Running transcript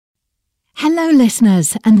Hello,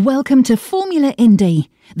 listeners, and welcome to Formula Indie,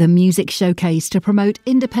 the music showcase to promote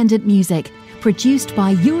independent music, produced by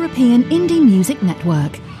European Indie Music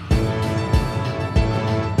Network.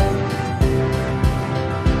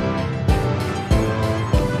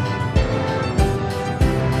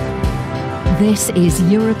 This is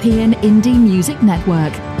European Indie Music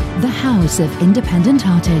Network, the house of independent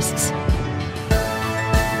artists.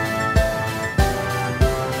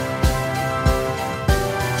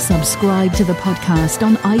 Subscribe to the podcast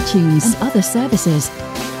on iTunes and other services.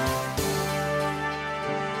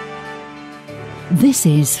 This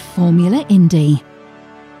is Formula Indie.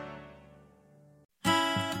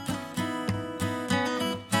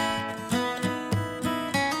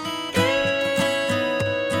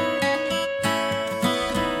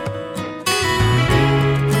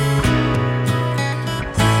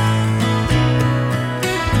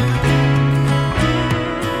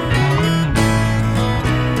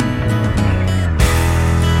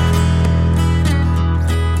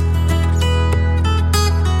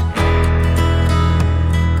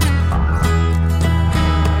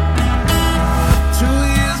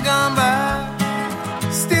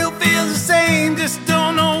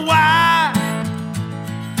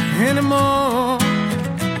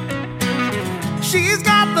 She's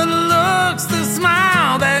got the looks, the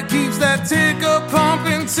smile that keeps that ticker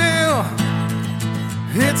pumping till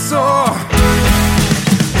it's sore.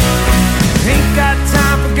 Ain't got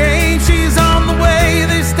time for games, she's on the way,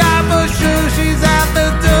 this time for sure, she's at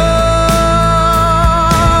the door.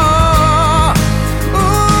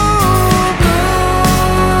 Ooh,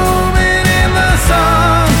 blooming in the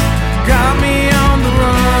sun, got me on the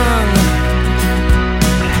run.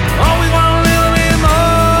 Always want a little bit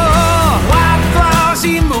more. Wildflower,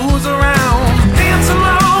 she moves around, dance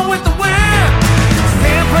along with the wind.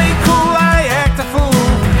 Can't play cool, I act a fool.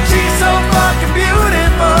 She's so fucking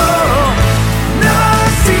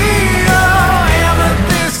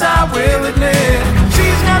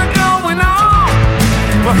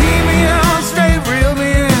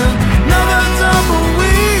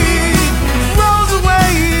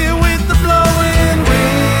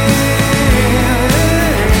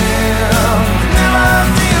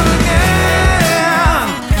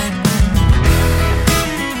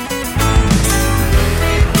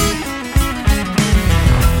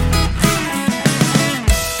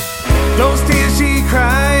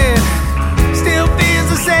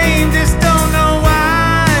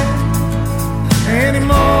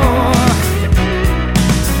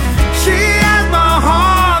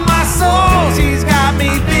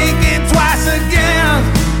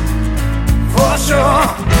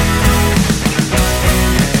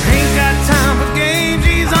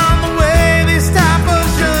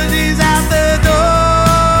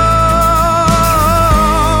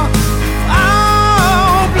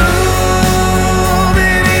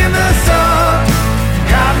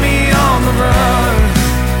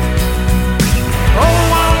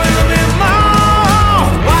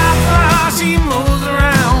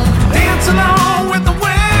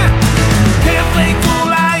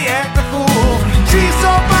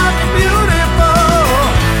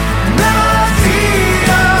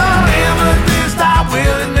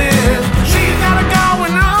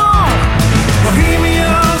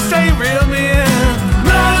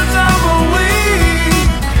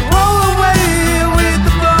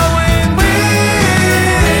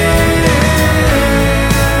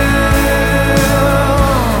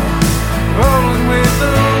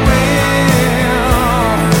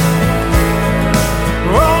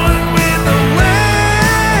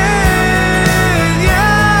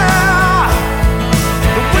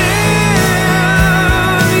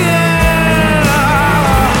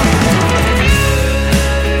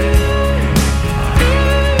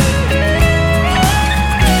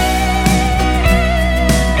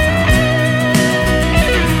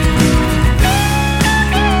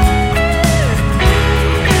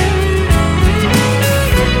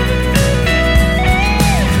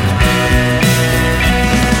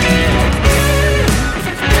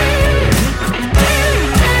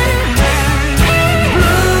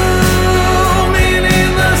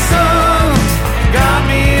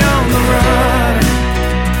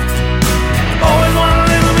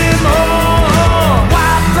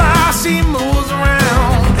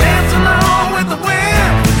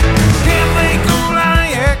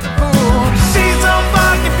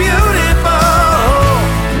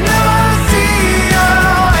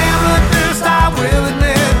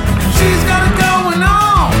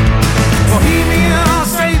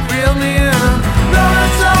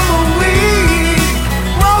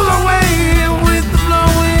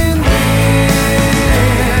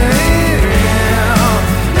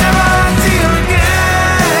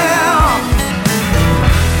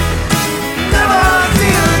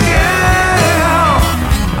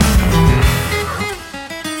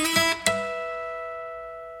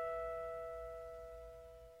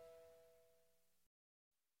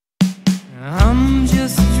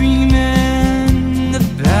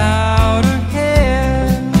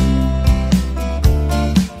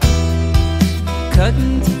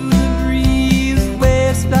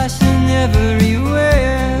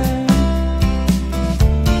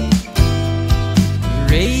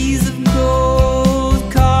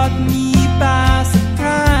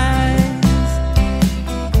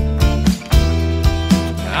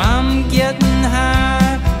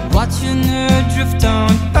her drift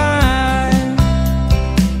on by.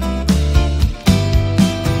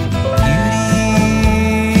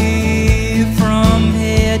 Beauty from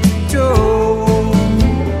head to toe,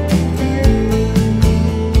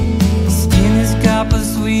 skin is copper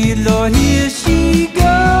sweet, Lord, here she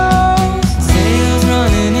goes. Sails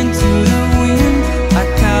running into the wind, a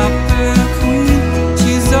copper queen,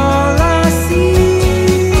 she's all I see.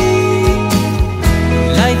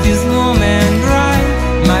 Life is warm and bright,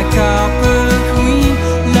 my copper queen,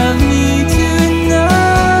 love me tonight.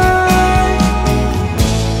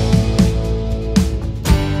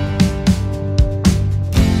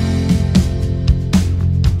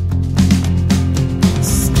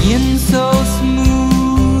 Skin so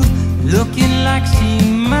smooth, look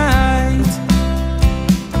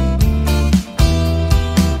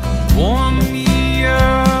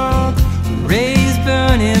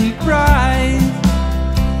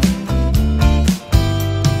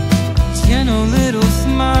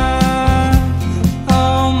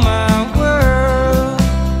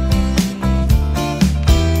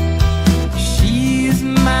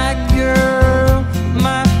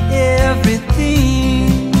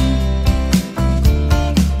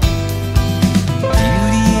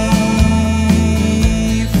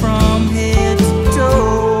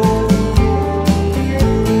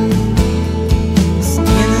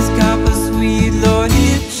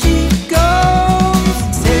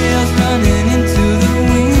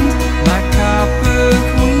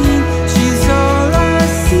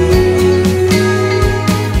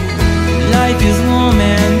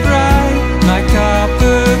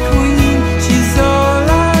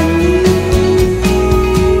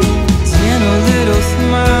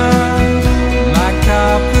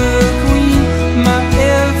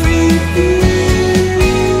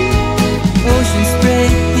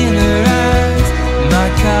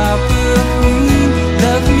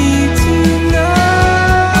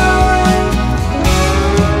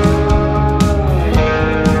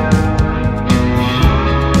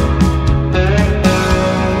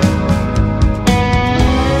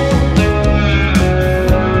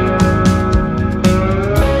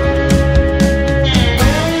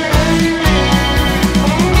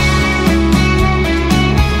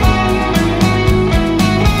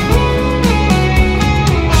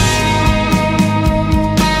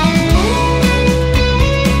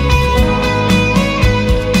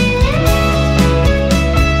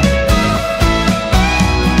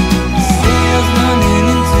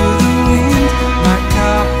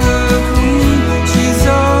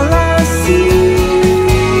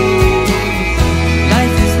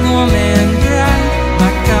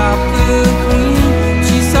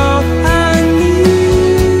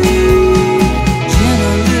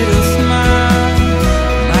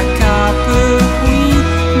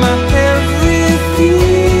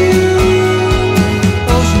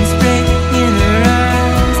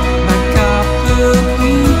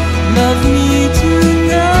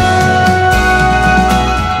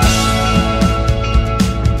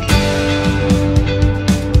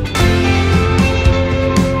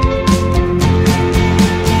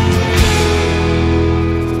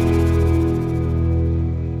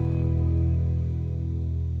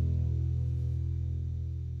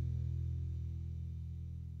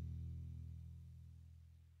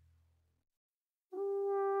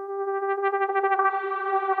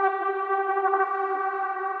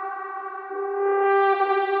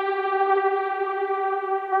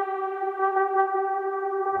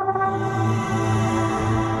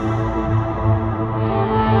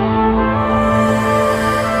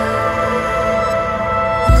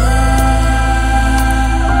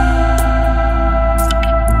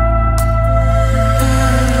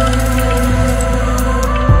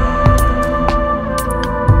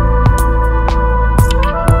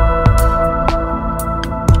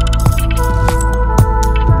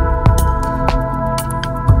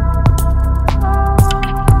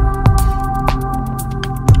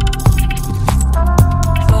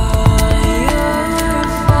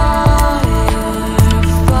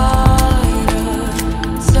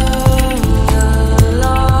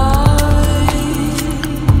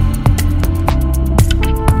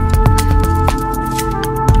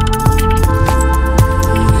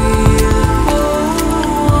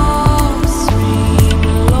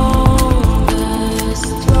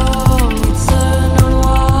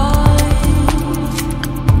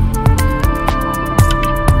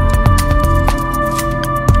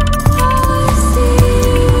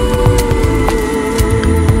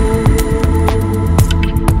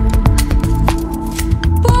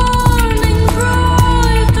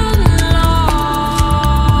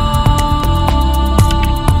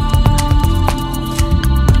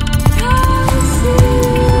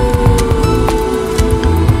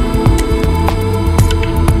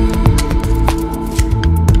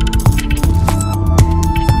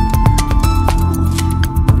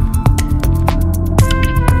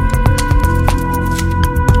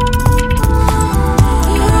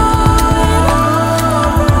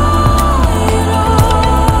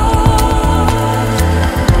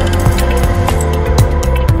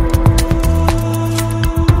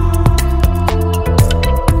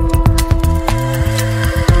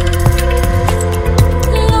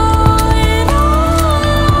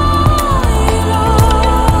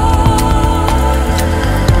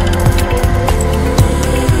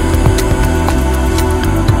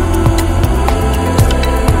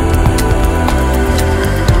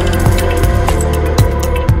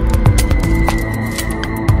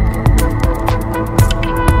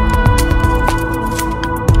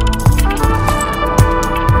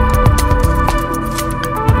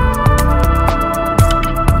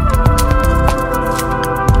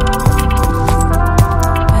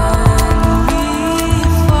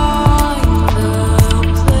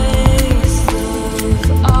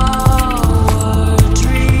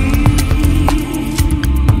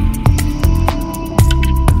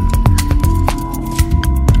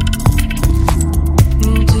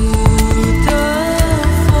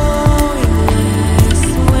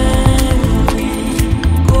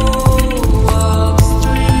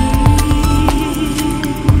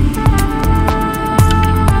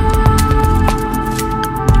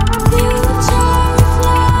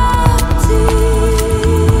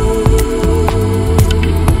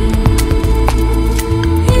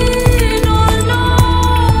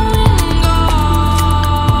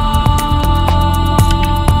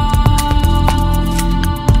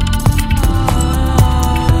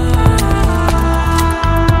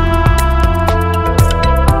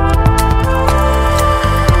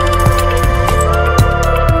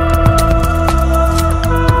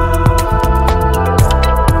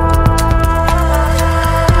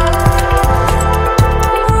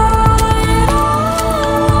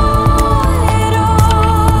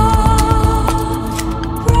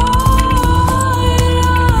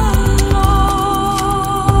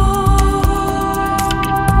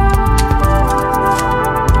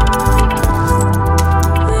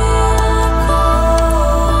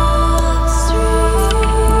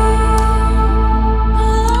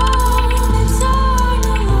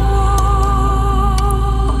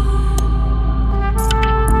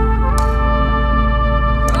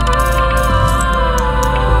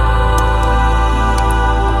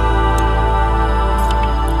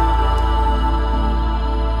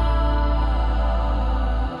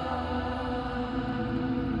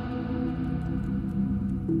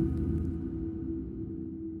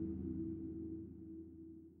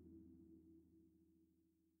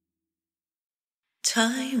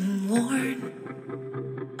Time worn,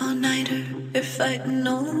 all-nighter, you're fighting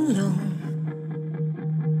all alone.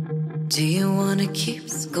 Do you wanna keep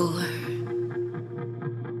score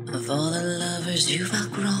of all the lovers you've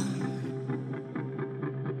outgrown?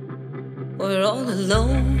 We're all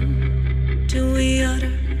alone. Do we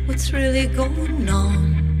utter what's really going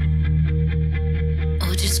on?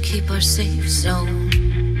 Or just keep our safe zone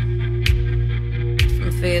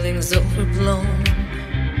from feelings overblown?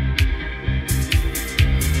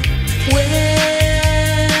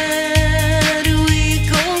 Where do we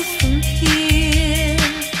go from here?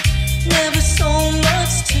 Never so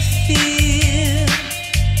much to fear.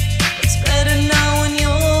 It's better now when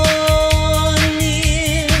you're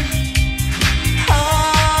near.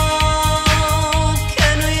 How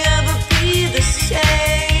can we ever be the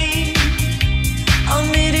same?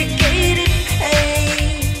 Unmitigated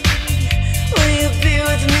pain. Will you be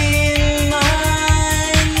with me in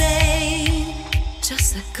my name?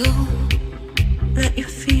 Just let go. Let your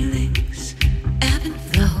feelings ebb and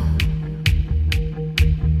flow.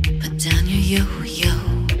 Put down your yo-yo.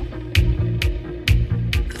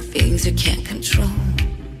 The feelings you can't control.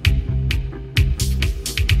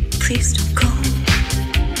 Please don't go.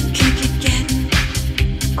 Can't keep getting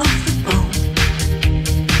off the bone.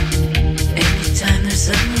 Anytime there's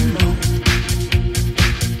a remote,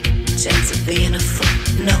 chance of being a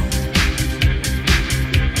footnote.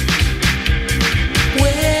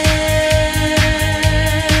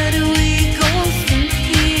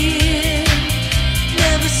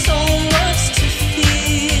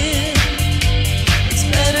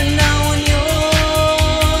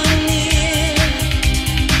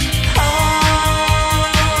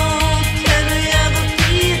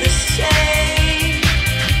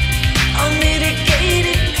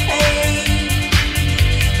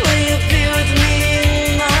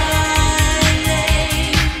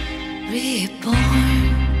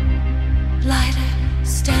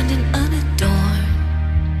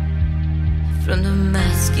 From the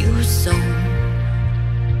mask you were sewn,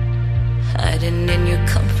 hiding in your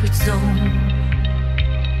comfort zone.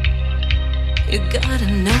 You gotta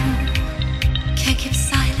know, can't keep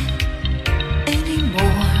silent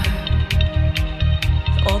anymore.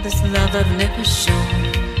 All this love I've never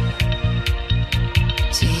shown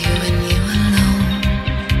to you and you alone.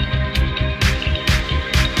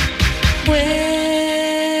 Where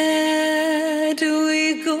do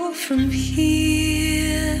we go from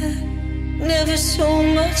here? Never so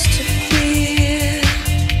much to fear.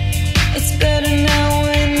 It's better now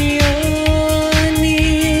when you're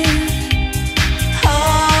near.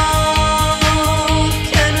 How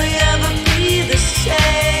can we ever be the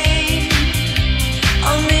same?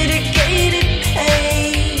 Unmitigated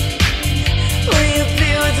pain. Will you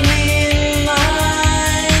be with me in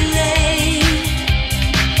my name?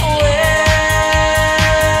 Where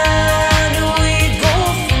do we go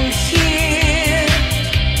from here?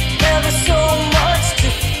 Never so much to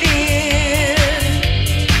fear.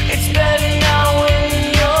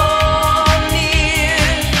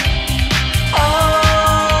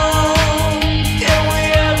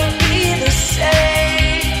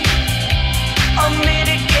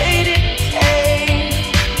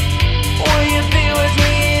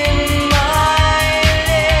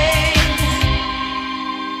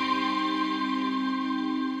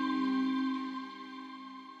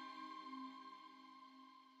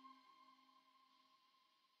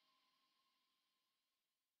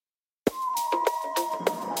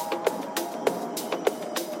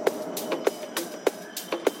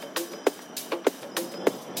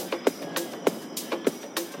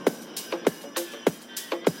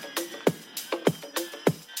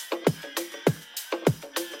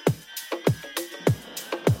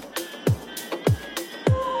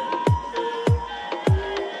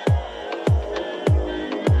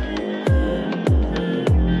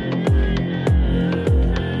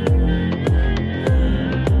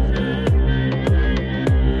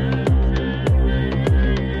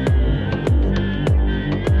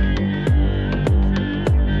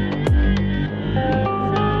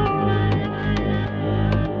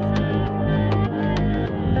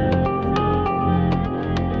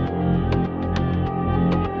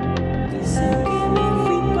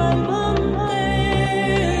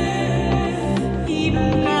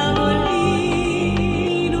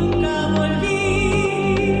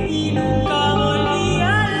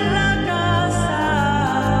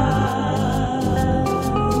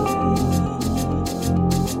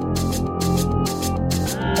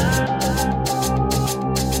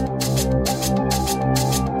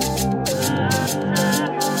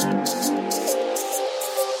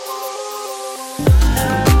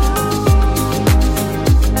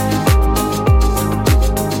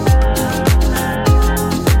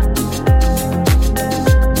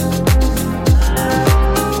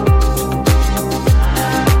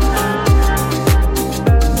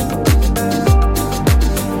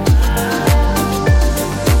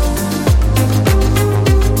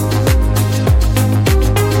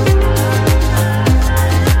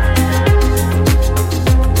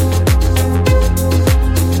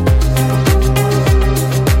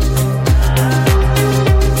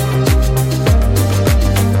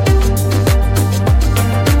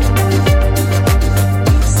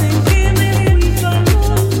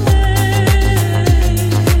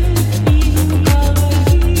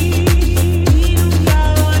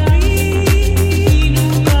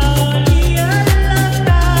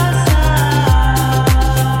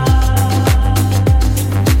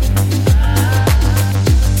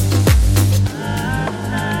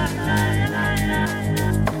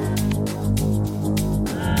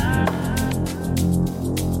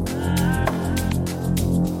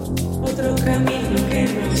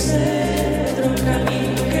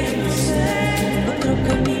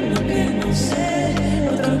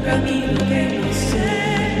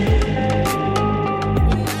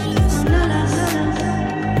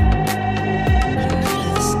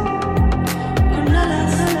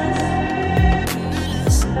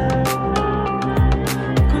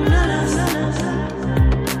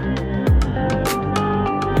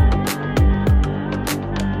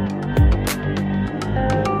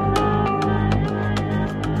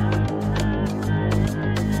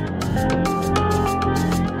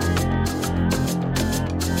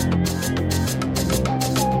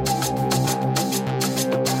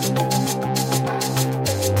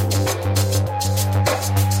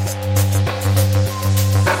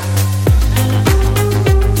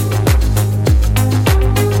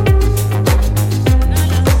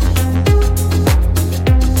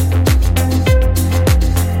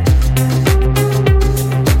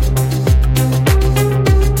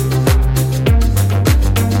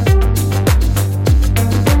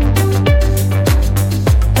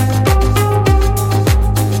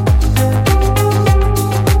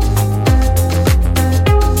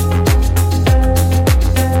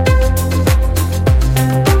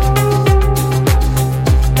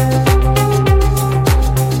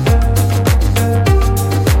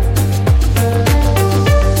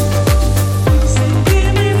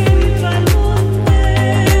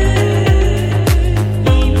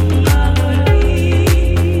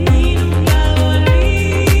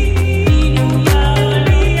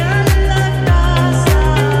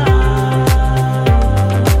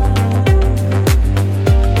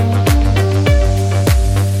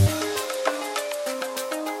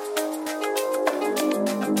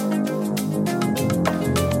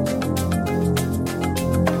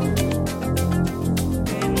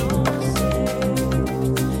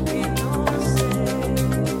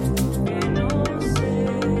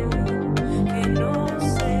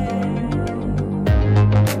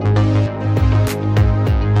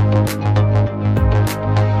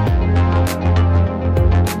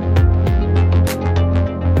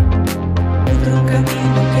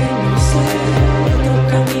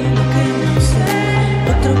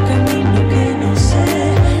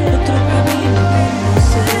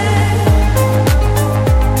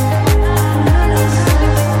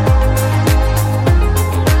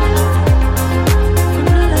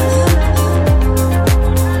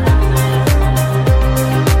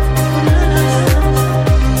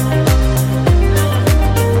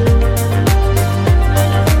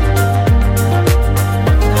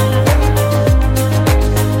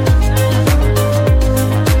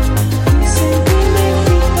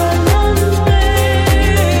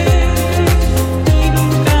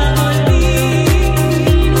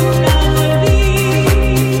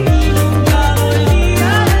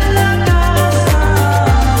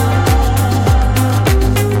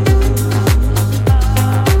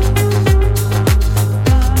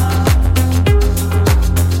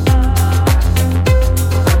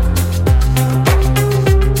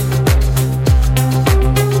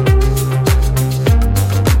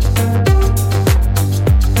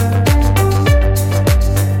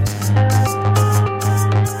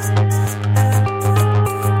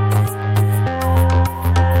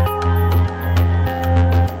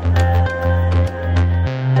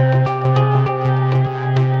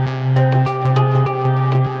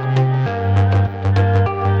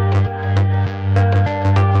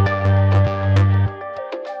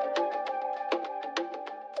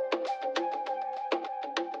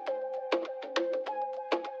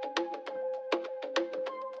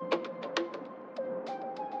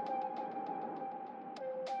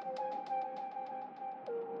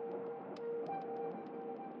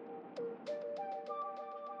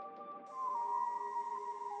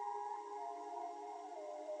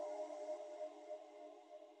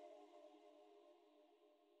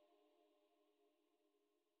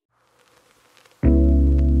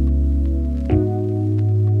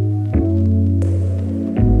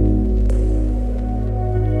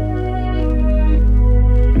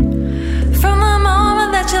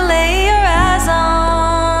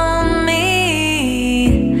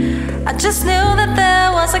 just knew that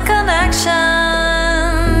there was a connection.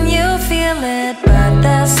 You feel it, but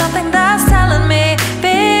there's something that's telling me,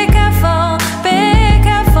 be careful, be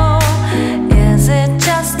careful. Is it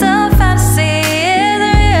just a fantasy? Is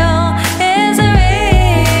it real? Is it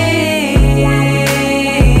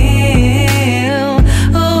real?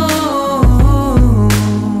 Ooh.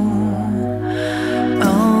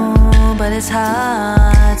 Oh, but it's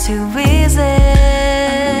hard to resist.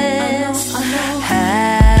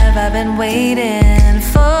 Have I been waiting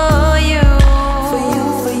for you? For you,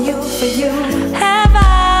 for you, for you. Have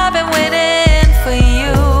I been waiting for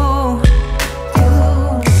you?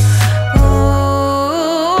 Ooh.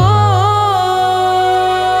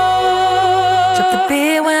 Drop the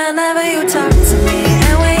beat whenever you talk to me,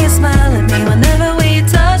 and when you smile at me, whenever we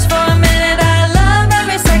touch for a minute. I love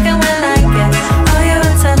every second when I get all your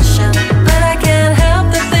attention, but I can't help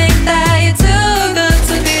but think that you're too good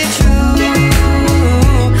to be true.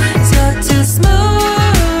 You're too smooth.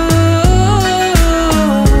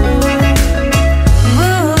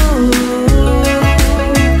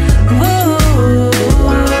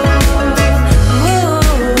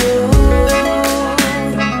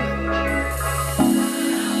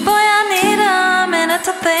 Boy, I need a minute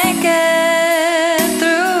to think it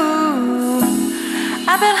through.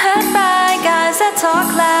 I've been hurt by guys that talk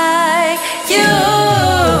like you,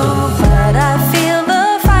 but I feel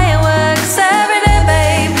the fireworks every day,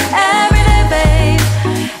 babe, every day, babe.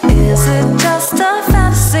 Is it just a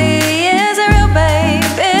fantasy? Is it real, babe?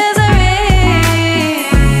 Is it real?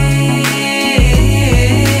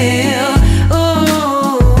 Ooh,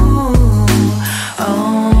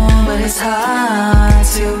 oh, but it's hard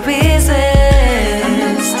to resist.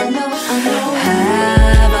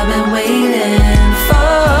 Have I been waiting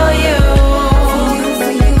for you?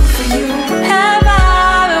 Have I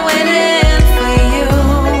been waiting for you?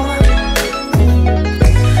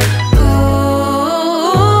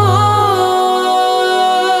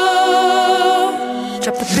 Ooh.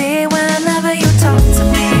 Drop the beat whenever you talk to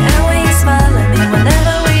me, and when you smile at me,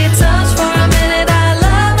 whenever we touch for a minute. I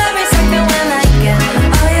love every second when I get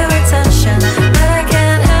all your attention, but I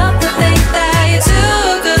can't help but think that you're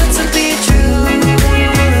too good to be true.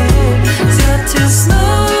 You're too smooth.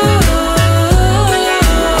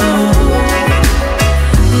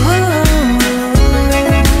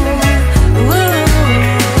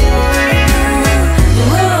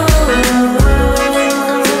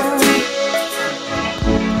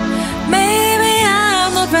 Maybe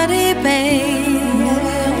I'm not ready, babe.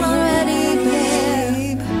 I'm not ready,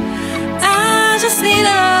 babe. I just need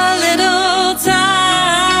a little time.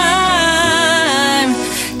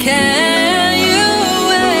 Can you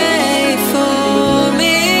wait for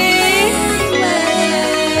me?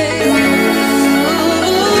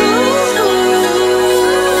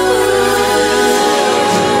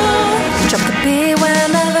 Drop the beat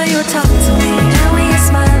whenever you talk to me, and when you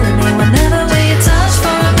smile at me, whenever we touch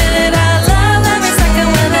for a minute. I love every second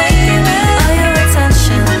when I get all your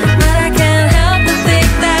attention, but I can't help but think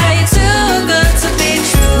that you're too good to be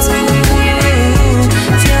true.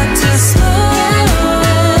 You're too smooth.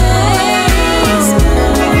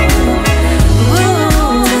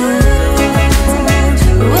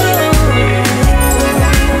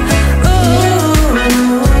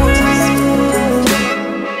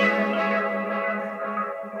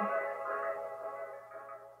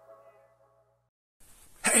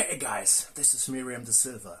 Hey guys, this is Miriam De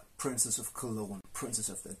Silva, Princess of Cologne, Princess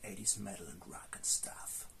of the 80s metal and rock and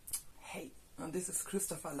stuff. Hey, and this is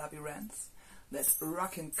Christopher Labyrantz, that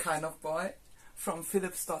rockin' kind of boy from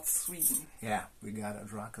Philipsstad, Sweden. Yeah, we got a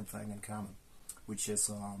rock and thing in common, which is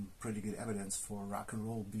pretty good evidence for rock and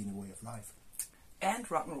roll being a way of life. And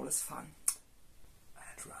rock and roll is fun.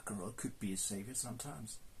 And rock and roll could be a savior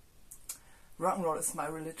sometimes. Rock and roll is my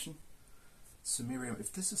religion. So Miriam,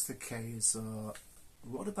 if this is the case,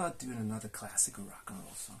 what about doing another classical rock and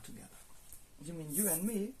roll song together? You mean you and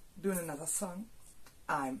me doing another song?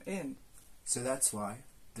 I'm in. So that's why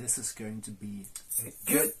this is going to be A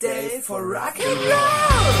good day for rock and roll!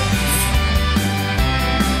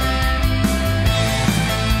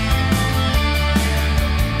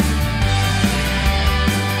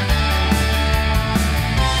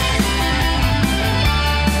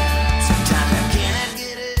 Sometimes I cannot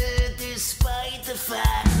get it despite the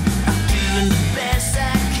fact I'm doing the best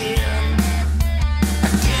I can. I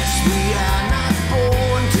guess we are not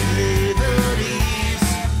born to live at ease.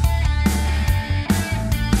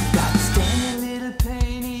 Got to stand a little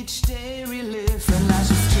pain each day, relief, and life's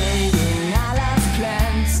just trading.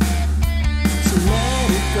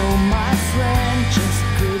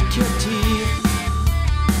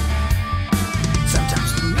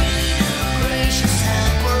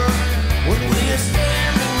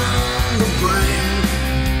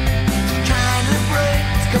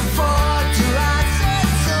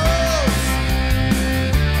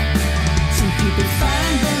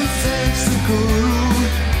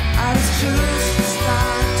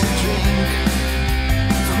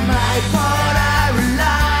 iPod, I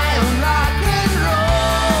rely on rock and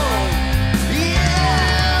roll.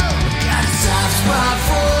 Yeah, got a soft spot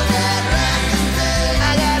for that rock and roll.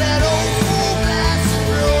 I got that old full glass of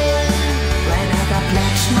roll. When I got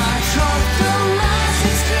pledged my trunk to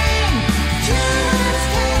massive string, Judas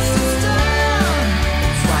cast us down.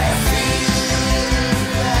 That's why I feel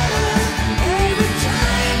better every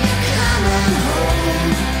time you're coming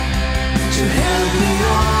home to help me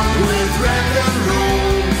on with rock and roll.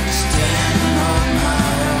 Standing on my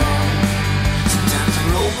own. Sometimes I'm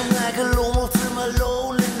roving like a lone wolf through my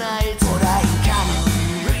lonely nights, but I ain't coming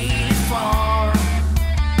really far.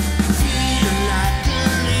 Feeling like a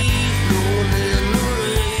leaf blown in the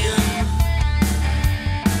rain.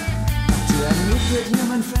 Do I need good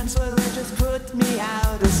human friends? Well, they just put me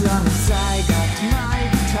out as long as I got my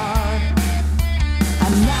guitar.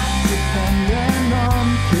 I'm not dependent on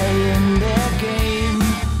playing their game.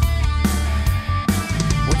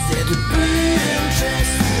 What's there to be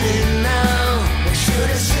interested in now? Or should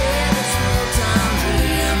I share the small-time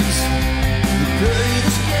dreams? We play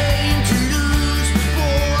this game to lose,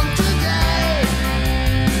 born to die.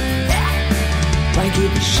 Why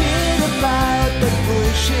give a shit about the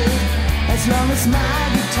bullshit? As long as my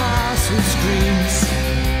guitar sweet screams,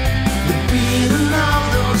 the beating of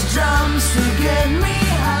those drums to get me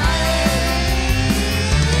high.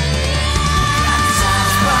 Got a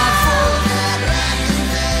soft spot for that rock and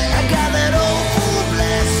roll. I got that old full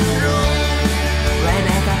blast of roll. When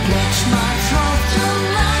I got pledged my trunk to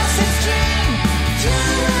massive string,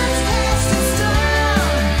 Judas cast us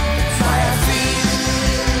down. That's why I feel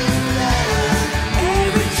better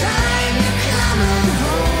every time you're coming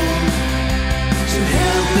home to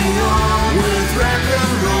help me on with rock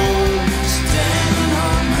and roll. Standing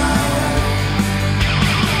on my own.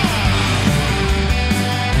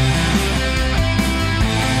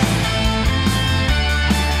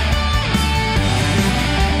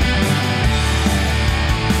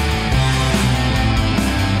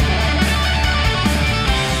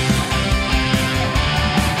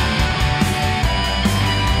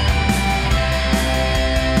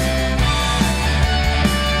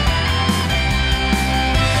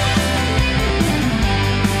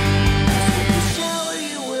 Shower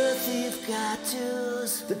you with they've got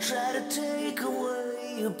tos that try to take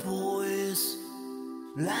away your poise.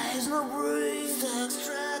 Lies no breeze, that's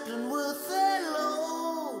trapping with that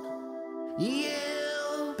load.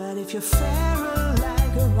 Yeah, but if you're feral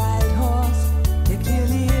like a wild horse, there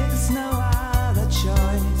clearly is no other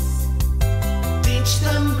choice. Ditch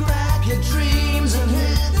them, grab your dreams and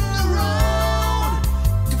hit the road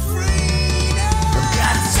to freedom. I've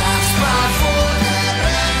got a soft spot for that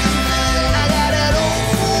rock and roll. I got that old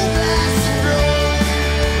full blast of roll.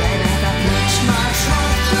 When I got pledged my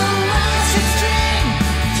trunk to massive string,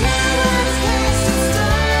 Judas cast us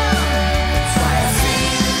down. That's why I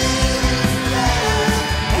feel better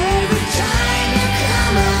every time you're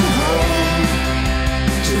coming home.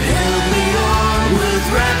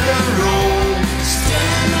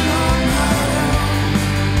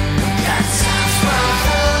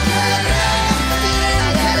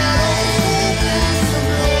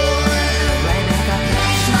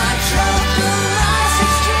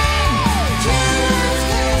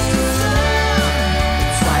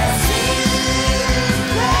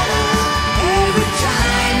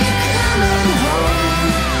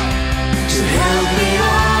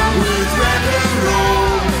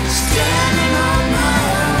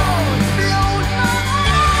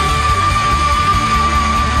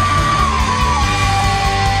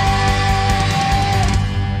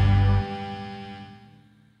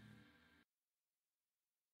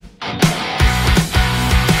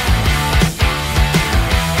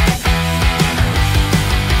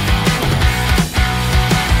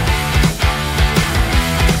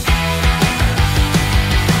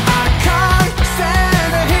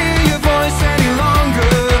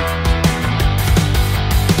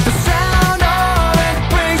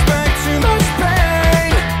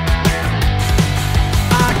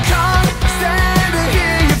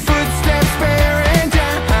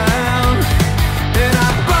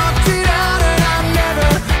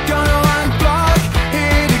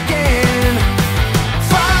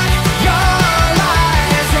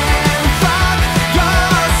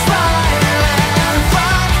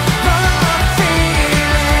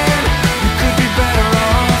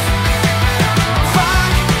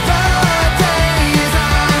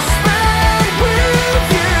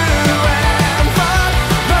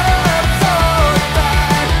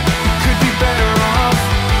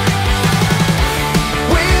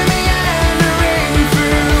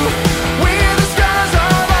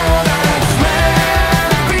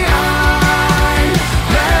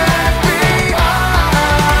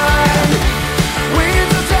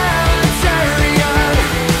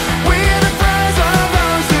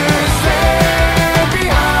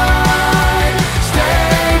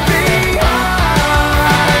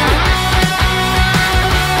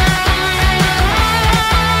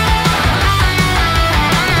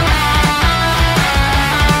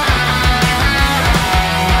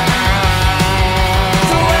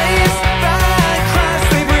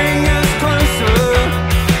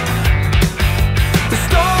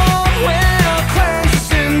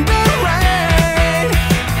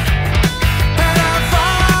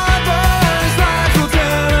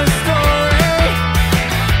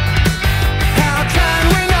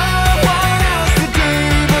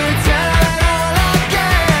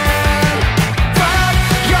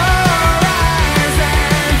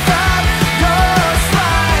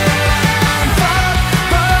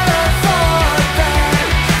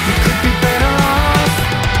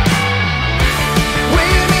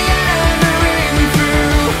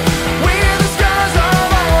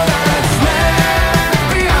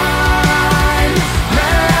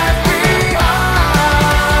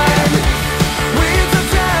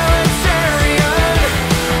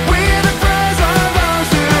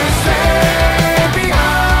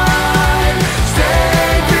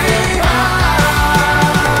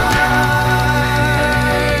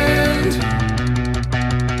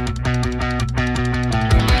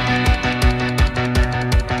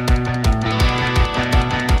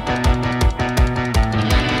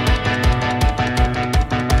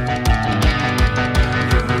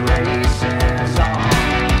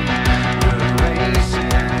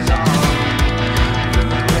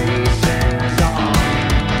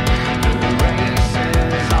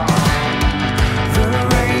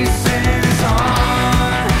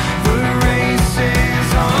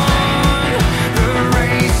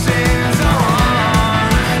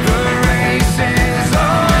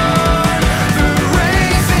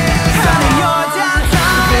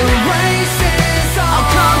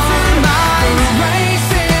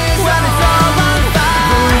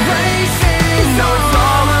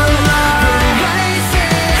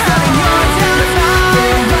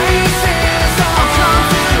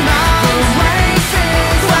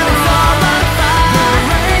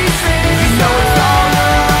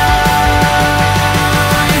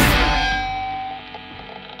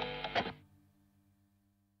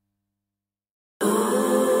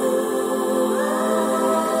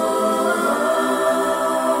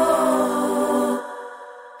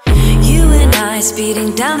 nights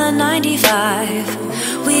beating down the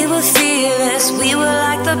 95. We were fearless, we were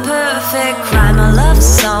like the perfect crime. A love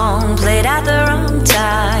song played at the wrong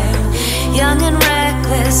time. Young and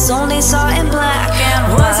reckless, only saw in black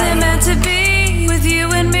and white. Was it meant to be with you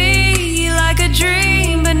and me? Like a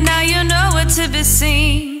dream, but now you're nowhere to be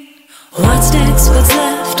seen. What's next, what's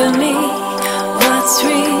left of me? What's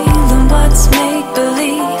real and what's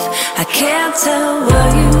make-believe? I can't tell,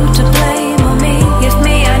 were you to blame or me? If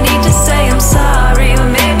me, I need to say I'm sorry, or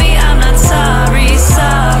maybe I'm not sorry.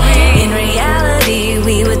 In reality,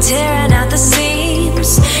 we were tearing at the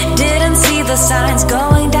seams. Didn't see the signs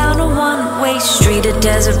going down a one-way street, a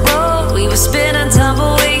desert road. We were spinning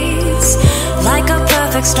tumbleweeds, like a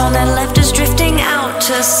perfect storm that left us drifting out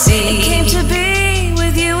to sea. It came to be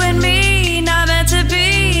with you and me, not meant to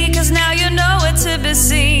be, 'cause now you're nowhere to be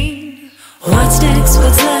seen. What's next,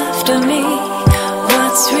 what's left of me?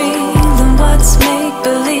 What's real and what's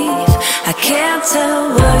make-believe? I can't tell,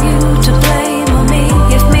 were you to blame or me?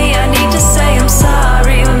 If me, I need to say I'm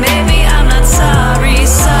sorry, or maybe I'm not sorry.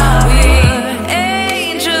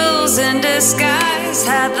 Angels in disguise,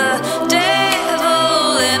 had the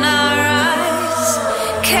devil in our eyes.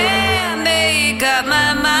 Can't make up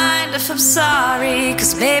my mind if I'm sorry,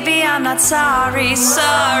 'cause maybe I'm not sorry.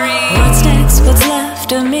 What's next, what's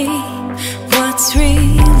left of me? What's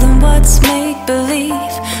real and what's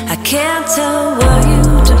make-believe? I can't tell, were you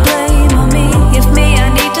to blame or me? If me, I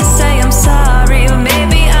need to say I'm sorry, or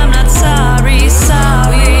maybe I'm not sorry.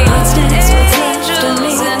 What's next, what's left of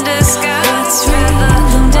me? What's real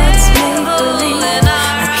and what's make-believe?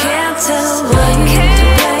 I can't tell, were you to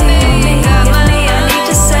blame or me? If me, I need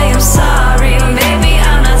to say I'm sorry, or maybe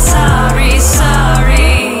I'm not sorry.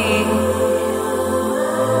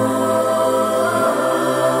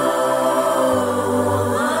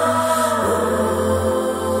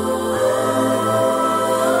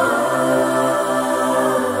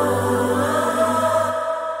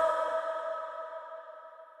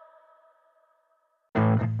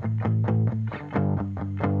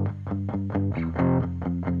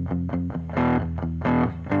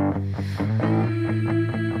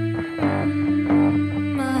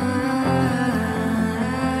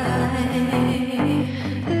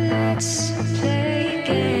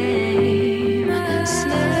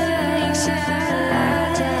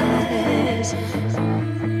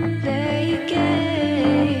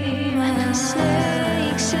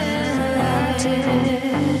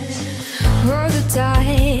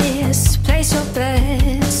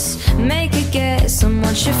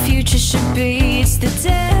 Your future should be. It's the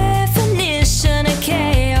definition of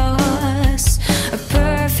chaos, a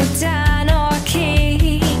perfect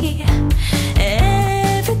anarchy.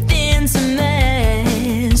 Everything's a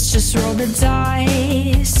mess. Just roll the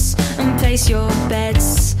dice and place your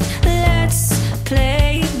bets. Let's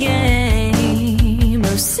play a game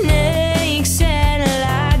of snakes and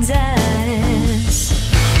ladders.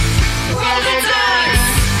 Roll the dice,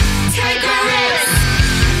 take a risk,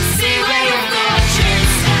 see where your fortune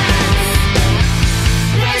stands.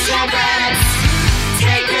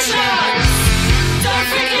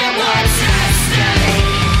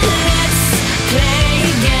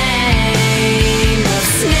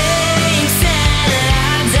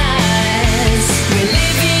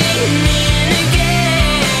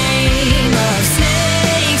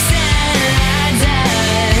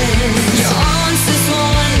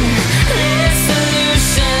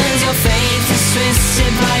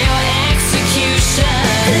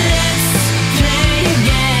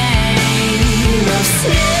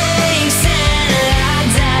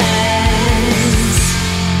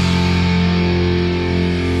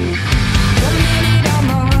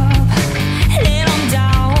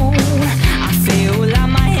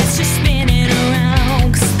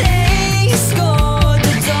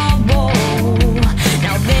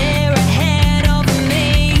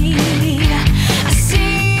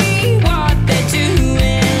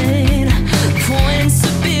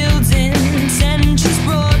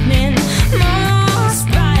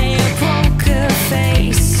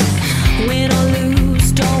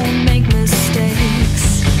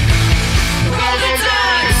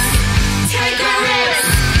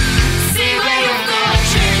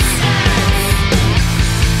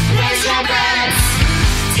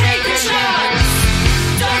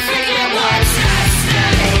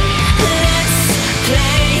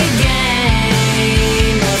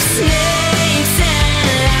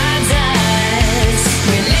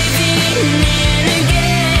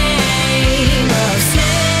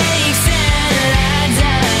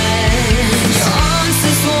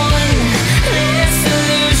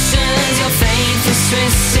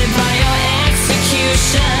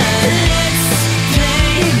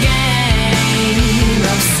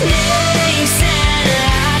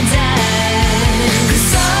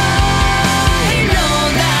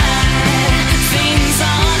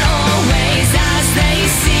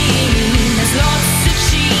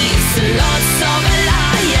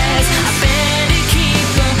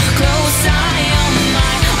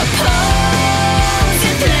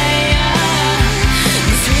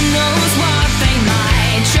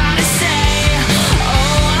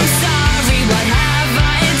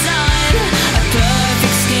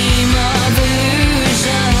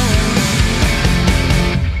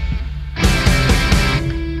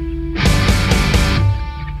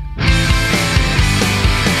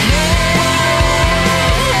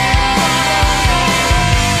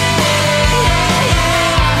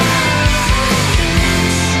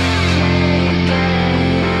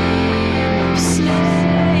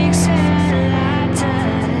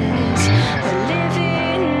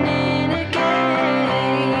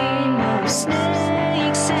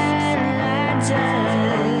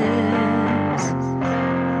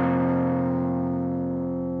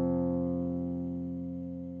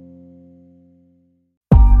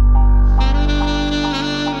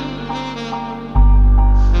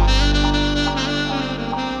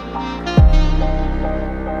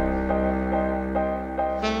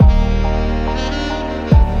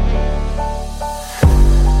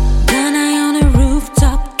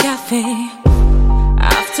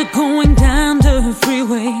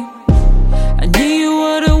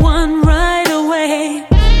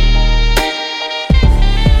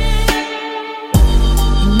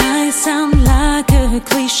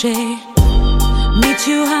 cliche. Meet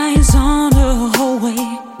you eyes on the hallway.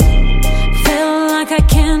 Feel like I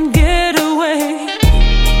can't get away.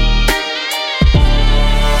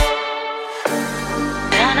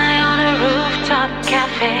 Then I on a rooftop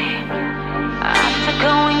cafe after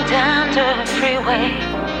going down to the freeway.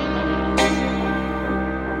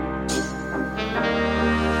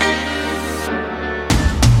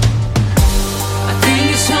 I think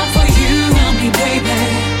it's time for you and me, baby.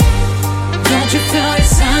 Don't you feel it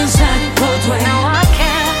sounds like Broadway? No, I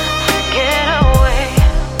can't get away.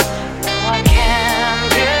 No, I can't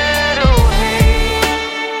get away.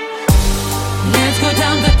 Let's go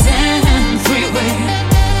down the damn freeway.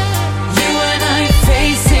 You and I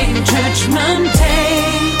facing Judgment Day.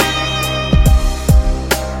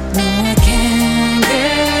 No, I can't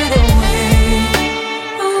get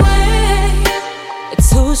away. It's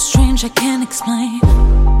so strange, I can't explain.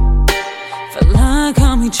 Feel like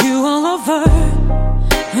I'll meet you all over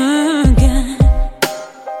again.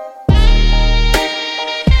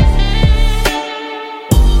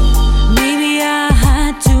 Maybe I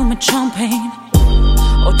had too much champagne,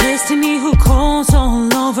 or destiny who calls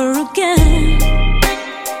all over again.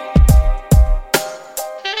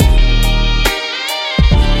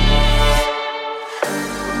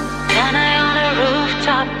 Then I on a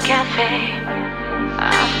rooftop cafe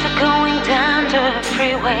after going down to the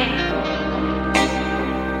freeway.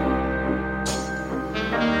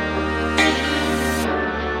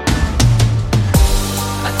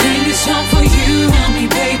 It's time for you and me,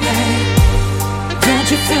 baby. Don't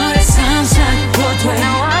you feel it sounds like Broadway?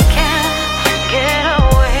 No, I can't get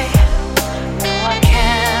away. No, I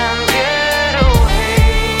can't get away.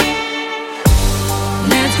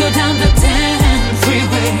 Let's go down the damn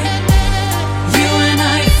freeway. You and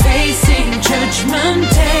I facing Judgment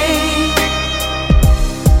Day.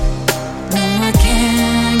 No, I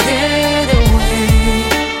can't get away.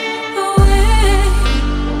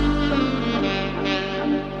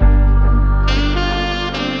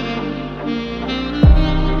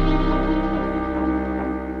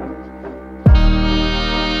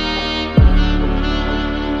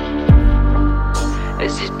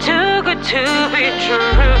 Is it too good to be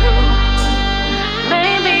true?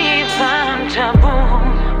 Maybe if I'm taboo.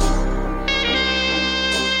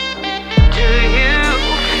 Do you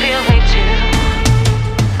feel it too?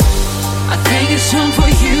 I think it's time for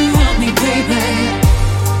you and me, baby.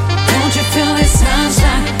 Don't you feel it sounds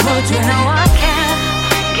like Broadway? No, I can't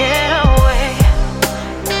get away.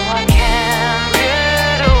 No, I can't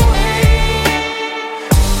get away.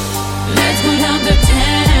 Let's go down the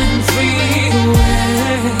damn freeway.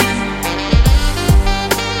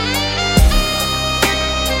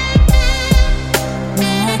 No,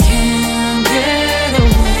 I can't get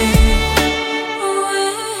away.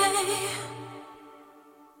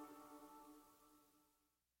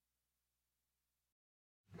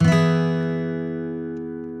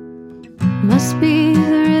 Must be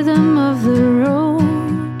the rhythm of the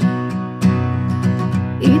road.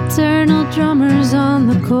 Eternal drummers on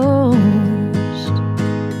the coast.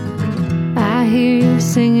 I hear you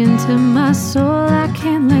singing to my soul, I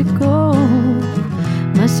can't let go.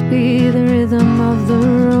 Must be the rhythm of the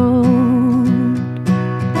road.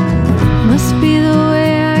 Must be the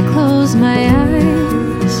way I close my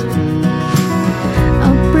eyes.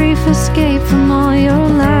 A brief escape from all your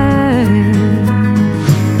lies.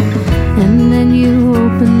 And then you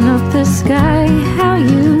open up the sky, how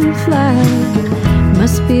you fly.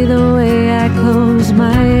 Must be the way I close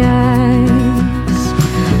my eyes.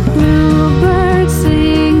 Bluebird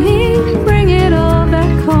singing, bring it all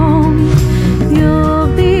back home. You'll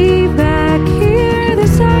be back here,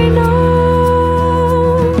 this I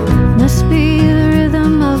know. Must be the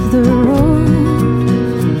rhythm of the road.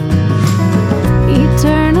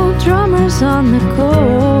 Eternal drummers on the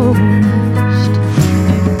coast.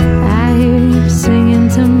 I hear you singing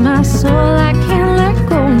to my soul, I can't let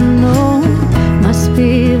go, no. Must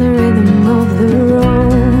be the rhythm of the road.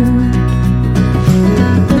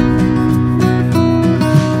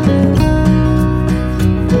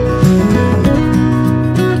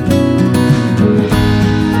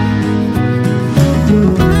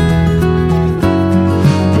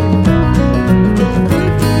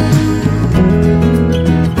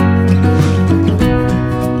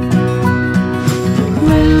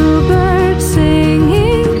 Bluebird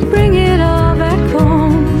singing, bring it all back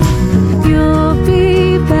home. You'll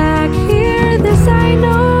be back here, this I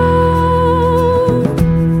know.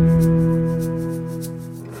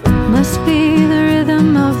 Must be the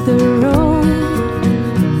rhythm of the road.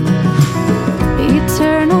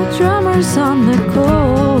 Eternal drummers on the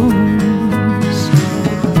coast.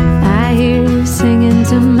 I hear you singing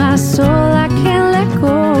to my soul, I can't let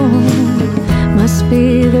go.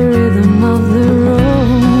 be the rhythm of the road.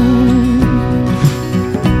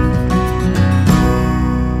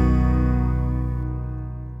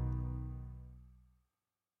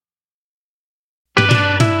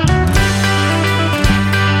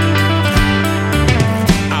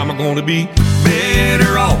 I'm gonna be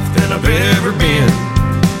better off than I've ever been.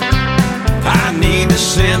 I need to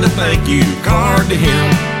send a thank you card to him.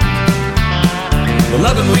 The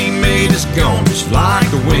loving we made is gone just like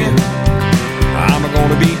the wind. I'm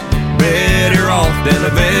gonna be better off than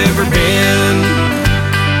I've ever been.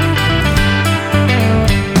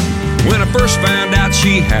 When I first found out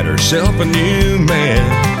she had herself a new man,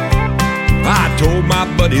 I told my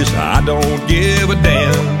buddies I don't give a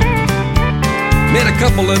damn. Then a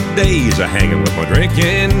couple of days of hanging with my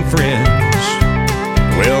drinking friends,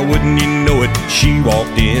 well, wouldn't you know it, she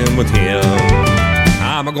walked in with him.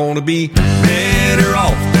 I'm gonna be better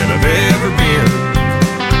off than I've ever been.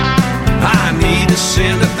 I need to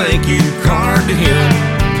send a thank you card to him.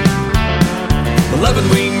 The loving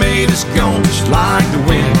we made is gone just like the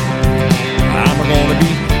wind. I'm gonna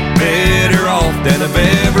be better off than I've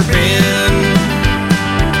ever been.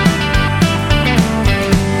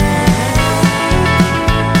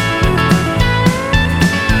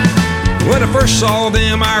 When I first saw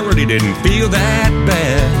them, I really didn't feel that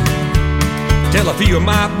bad, till a few of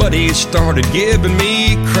my buddies started giving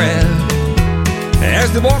me crap.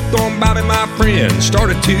 As they walked on by me, my friends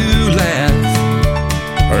started to laugh.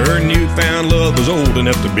 Her newfound love was old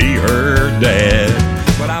enough to be her dad.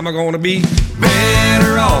 But I'm gonna be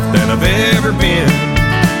better off than I've ever been.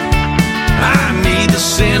 I need to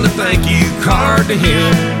send a thank you card to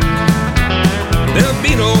him. There'll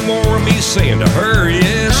be no more of me saying to her,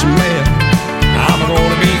 yes ma'am. I'm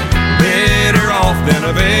gonna be better off than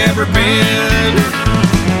I've ever been.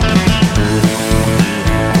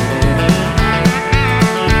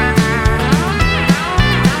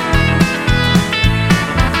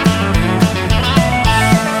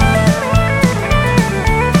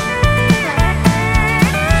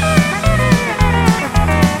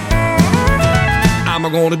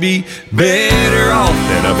 I'm gonna be better off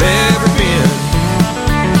than I've ever been.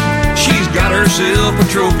 She's got herself a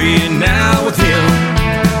trophy now with him.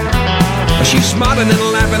 She's smiling and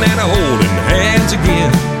laughing and holding hands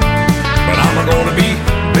again. But I'm gonna be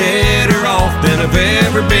better off than I've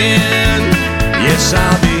ever been. Yes,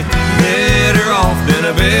 I'll be better off than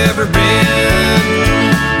I've ever been.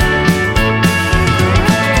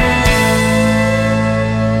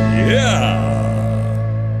 Yeah.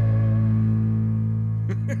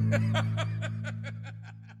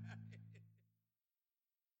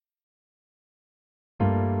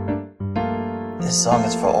 This song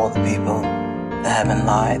is for all the people that have been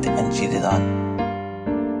lied and cheated on.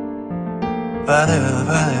 Ba-doo,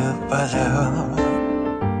 ba-doo, ba-doo,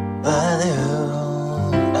 ba-doo,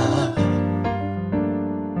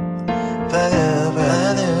 ba-doo,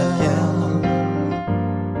 ba-doo.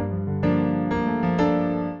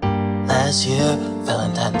 Last year,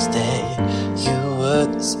 Valentine's Day, you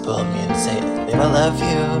would spoil me and say, babe, I love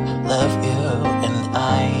you, and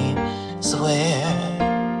I swear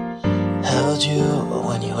held you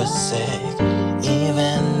when you were sick.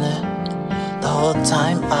 Even the whole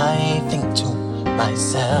time I think to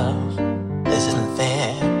myself, this isn't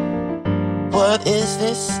fair. What is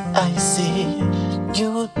this I see?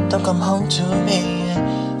 You don't come home to me.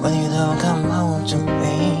 When you don't come home to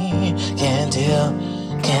me, can't deal,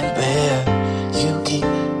 can't bear. You keep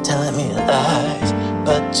telling me lies,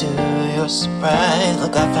 but to your surprise,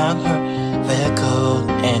 look, I found her record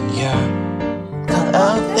and you're caught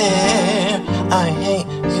out there. I hate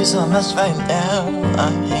you so much right now. I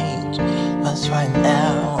hate you much right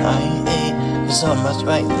now. I hate you so much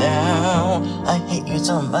right now. I hate you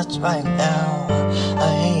so much right now. I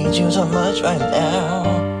hate you so much right now.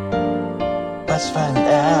 Much right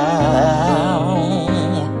now.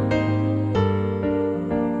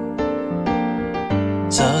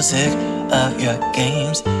 So sick of your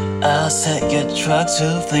games. I'll set your truck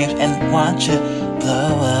to flames and watch it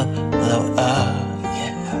blow up, blow up.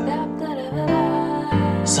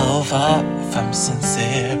 So far from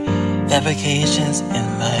sincere, fabrications in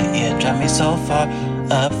my ear drive me so far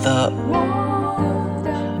up the wall,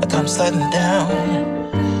 I come sliding down.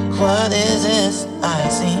 What is this I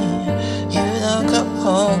see? You don't come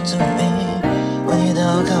home to me. When you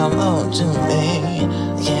don't come home to me,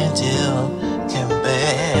 I can't deal, can't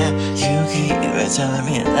bear. You keep telling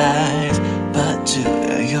me lies, but to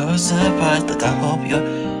your surprise, look, I hope you're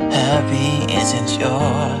happy. Isn't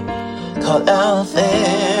your caught out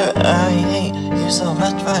there? I hate you so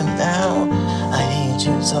much right now. I hate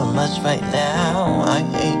you so much right now. I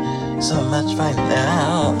hate you so much right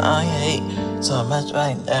now. I hate so much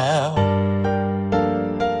right now.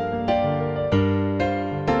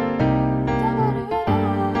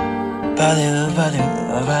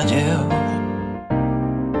 About you.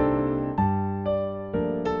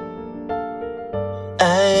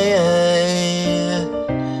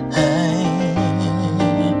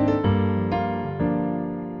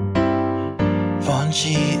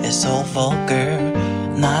 She is so vulgar,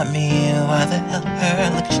 not me. Why the hell her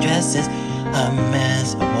look stresses a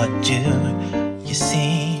mess? What do you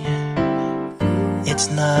see? It's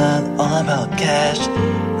not all about cash,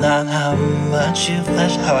 not how much you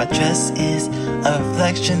flash. How I dress is a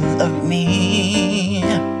reflection of me.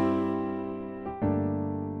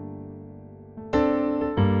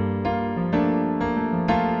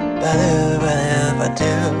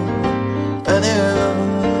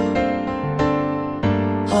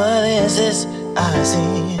 What is this I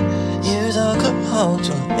see? You don't come home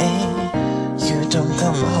to me. You don't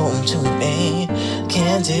come home to me.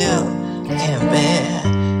 Can't deal, can't bear.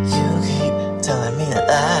 You keep telling me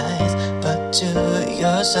lies, but to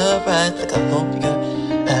your surprise, like I hope you're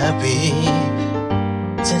happy.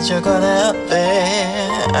 Since you're gone out there,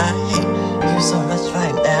 I hate you so much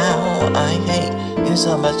right now. I hate you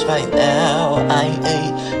so much right now. I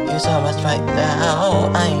hate you so much right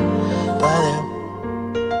now. I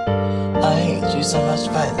hate you so much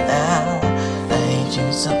right now. I hate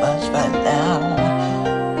you so much right now.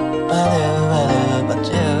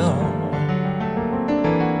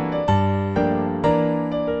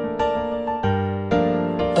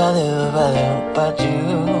 But you.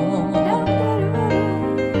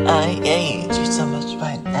 I hate you so much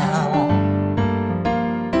right now.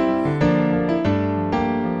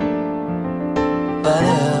 But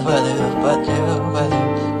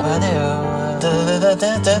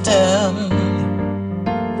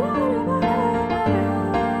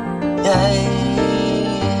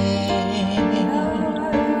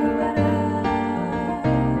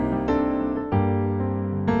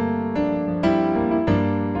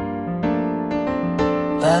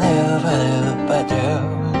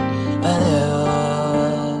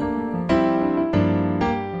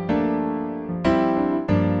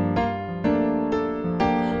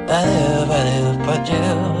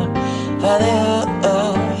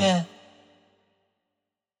oh yeah.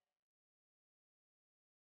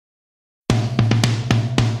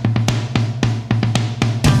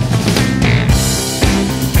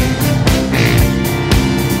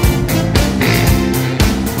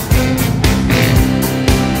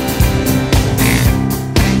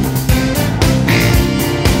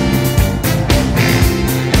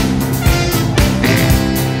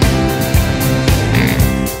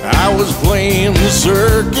 I was playing the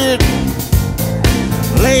circuit,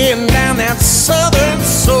 laying down that southern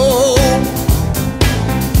soul.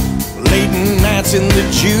 Late nights in the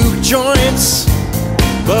juke joints,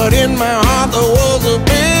 but in my heart there was a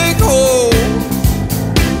big hole.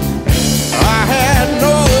 I had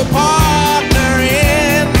no partner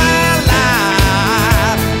in my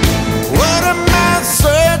life. What am I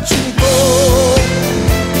searching for?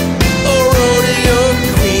 A rodeo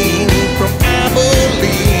queen from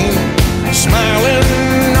Abilene,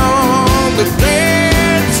 smiling on the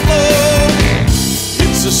dance floor.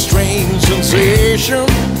 It's a strange sensation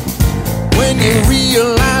when you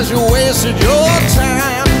realize you wasted your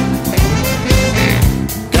time.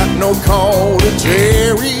 Got no call to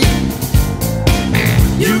tarry.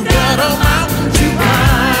 You got a mountain to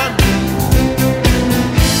climb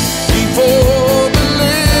before the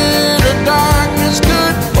little darkness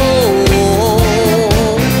could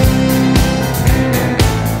fall.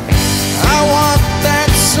 I walked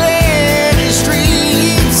that city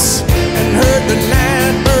streets and heard the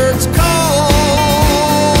night birds call.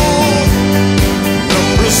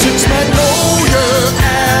 Number 6 Magnolia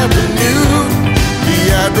Avenue, the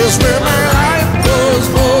address where my life was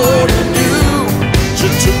born anew. She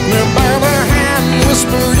took me by the hand,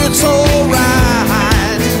 whispered it's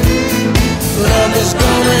alright. Love is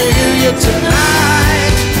gonna hear you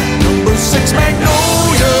tonight. Number 6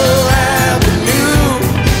 Magnolia Avenue,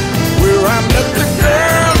 where I met the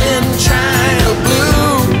girl in China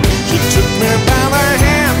blue. She took me by the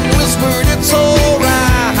hand, whispered it's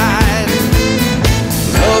alright.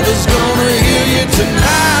 Love is gonna hear you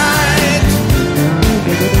tonight.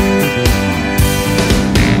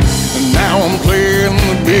 And now I'm playing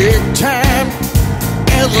the big time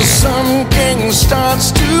as the Sun King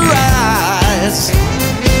starts to rise.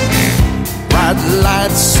 Bright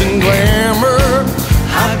lights and glamour,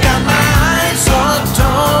 I've got my eyes locked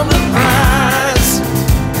on the prize.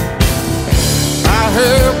 I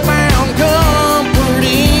have found comfort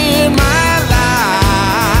in my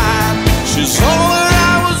life. She's all that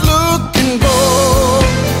I was looking for.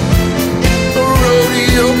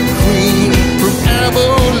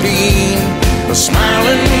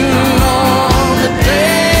 smiling on the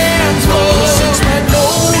dance floor. 6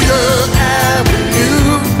 Magnolia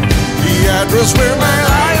Avenue, the address where my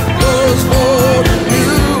life was holding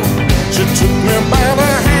you. She took me by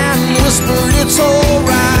the hand, whispered it's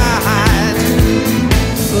alright.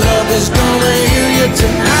 Love is gonna hear you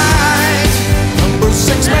tonight. Number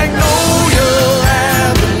 6 Magnolia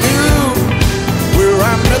Avenue, where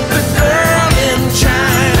I met the girl in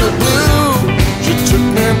China blue. She took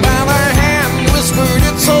me by the hand, whispered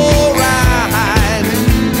it's alright.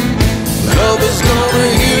 Love is gonna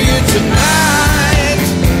hear you tonight.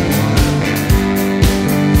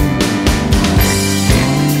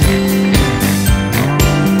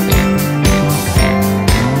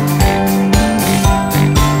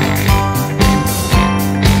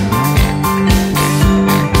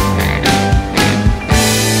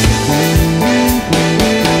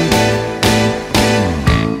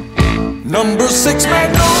 Number 6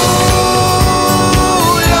 Magnolia,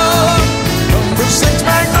 number 6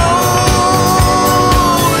 Magnolia,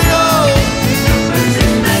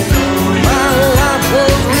 my life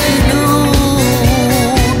was renewed.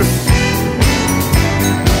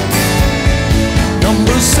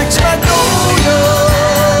 Number 6 Magnolia,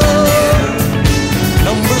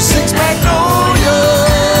 number 6 Magnolia,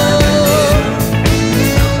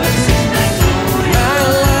 my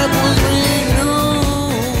life was renewed.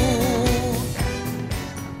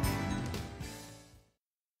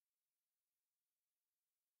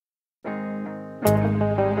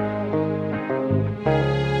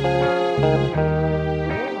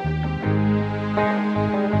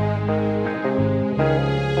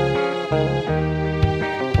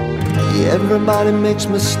 Yeah, everybody makes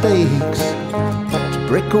mistakes. To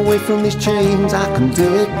break away from these chains, I can do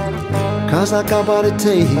it, 'cause I got what it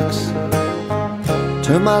takes.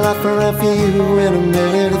 Turn my life around for you in a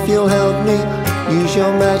minute if you'll help me. Use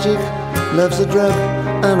your magic, love's a drug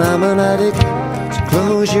and I'm an addict. So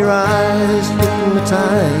close your eyes,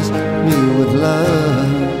 hypnotize me with love.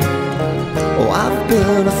 Oh, I've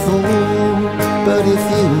been a fool, but if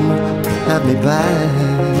you have me back,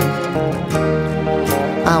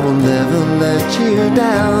 I will never let you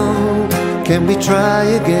down. Can we try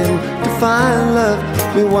again to find love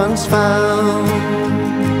we once found?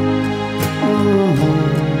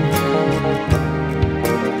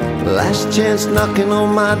 Last chance knocking on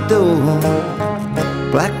my door.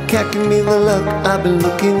 Black cat can be the luck I've been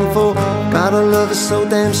looking for. God, our love is so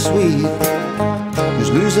damn sweet.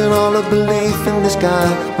 Who's losing all the belief in this guy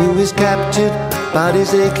who is captured,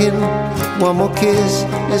 body's aching. One more kiss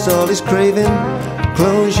is all he's craving.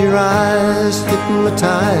 Close your eyes,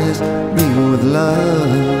 hypnotize me with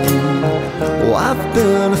love. Oh, I've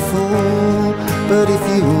been a fool, but if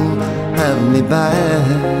you have me back,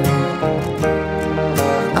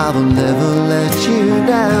 I will never let you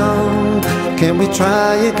down. Can we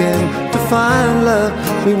try again to find love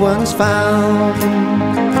we once found?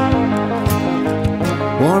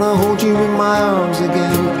 Wanna hold you in my arms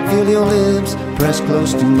again, feel your lips press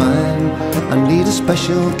close to mine. I need a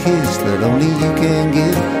special kiss that only you can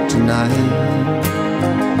give tonight.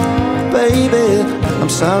 Baby, I'm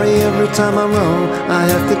sorry every time I'm wrong, I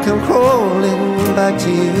have to come crawling back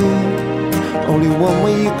to you. Only one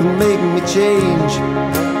way you can make me change,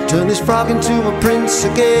 turn this frog into a prince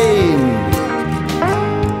again.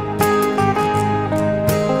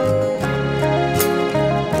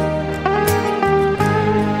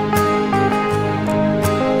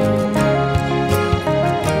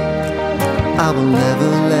 I will never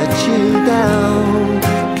let you down.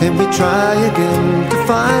 Can we try again to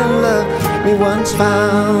find love we once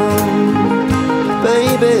found?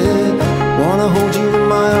 Baby, wanna hold you in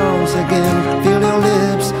my arms again, feel your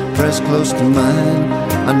lips press close to mine.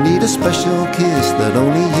 I need a special kiss that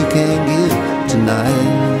only you can give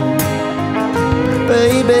tonight.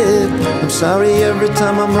 Baby, I'm sorry every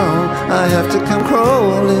time I'm wrong, I have to come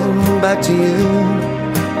crawling back to you.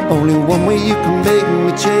 Only one way you can make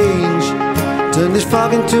me change, turn this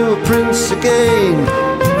frog into a prince again.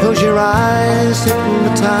 Close your eyes,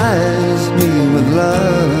 hypnotize me with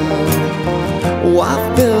love. Oh, I've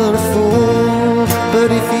been a fool, but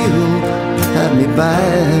if you have me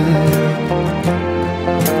back,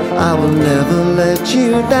 I will never let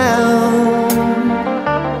you down.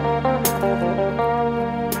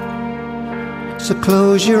 So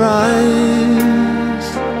close your eyes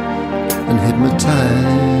and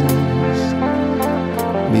hypnotize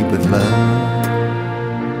me with love.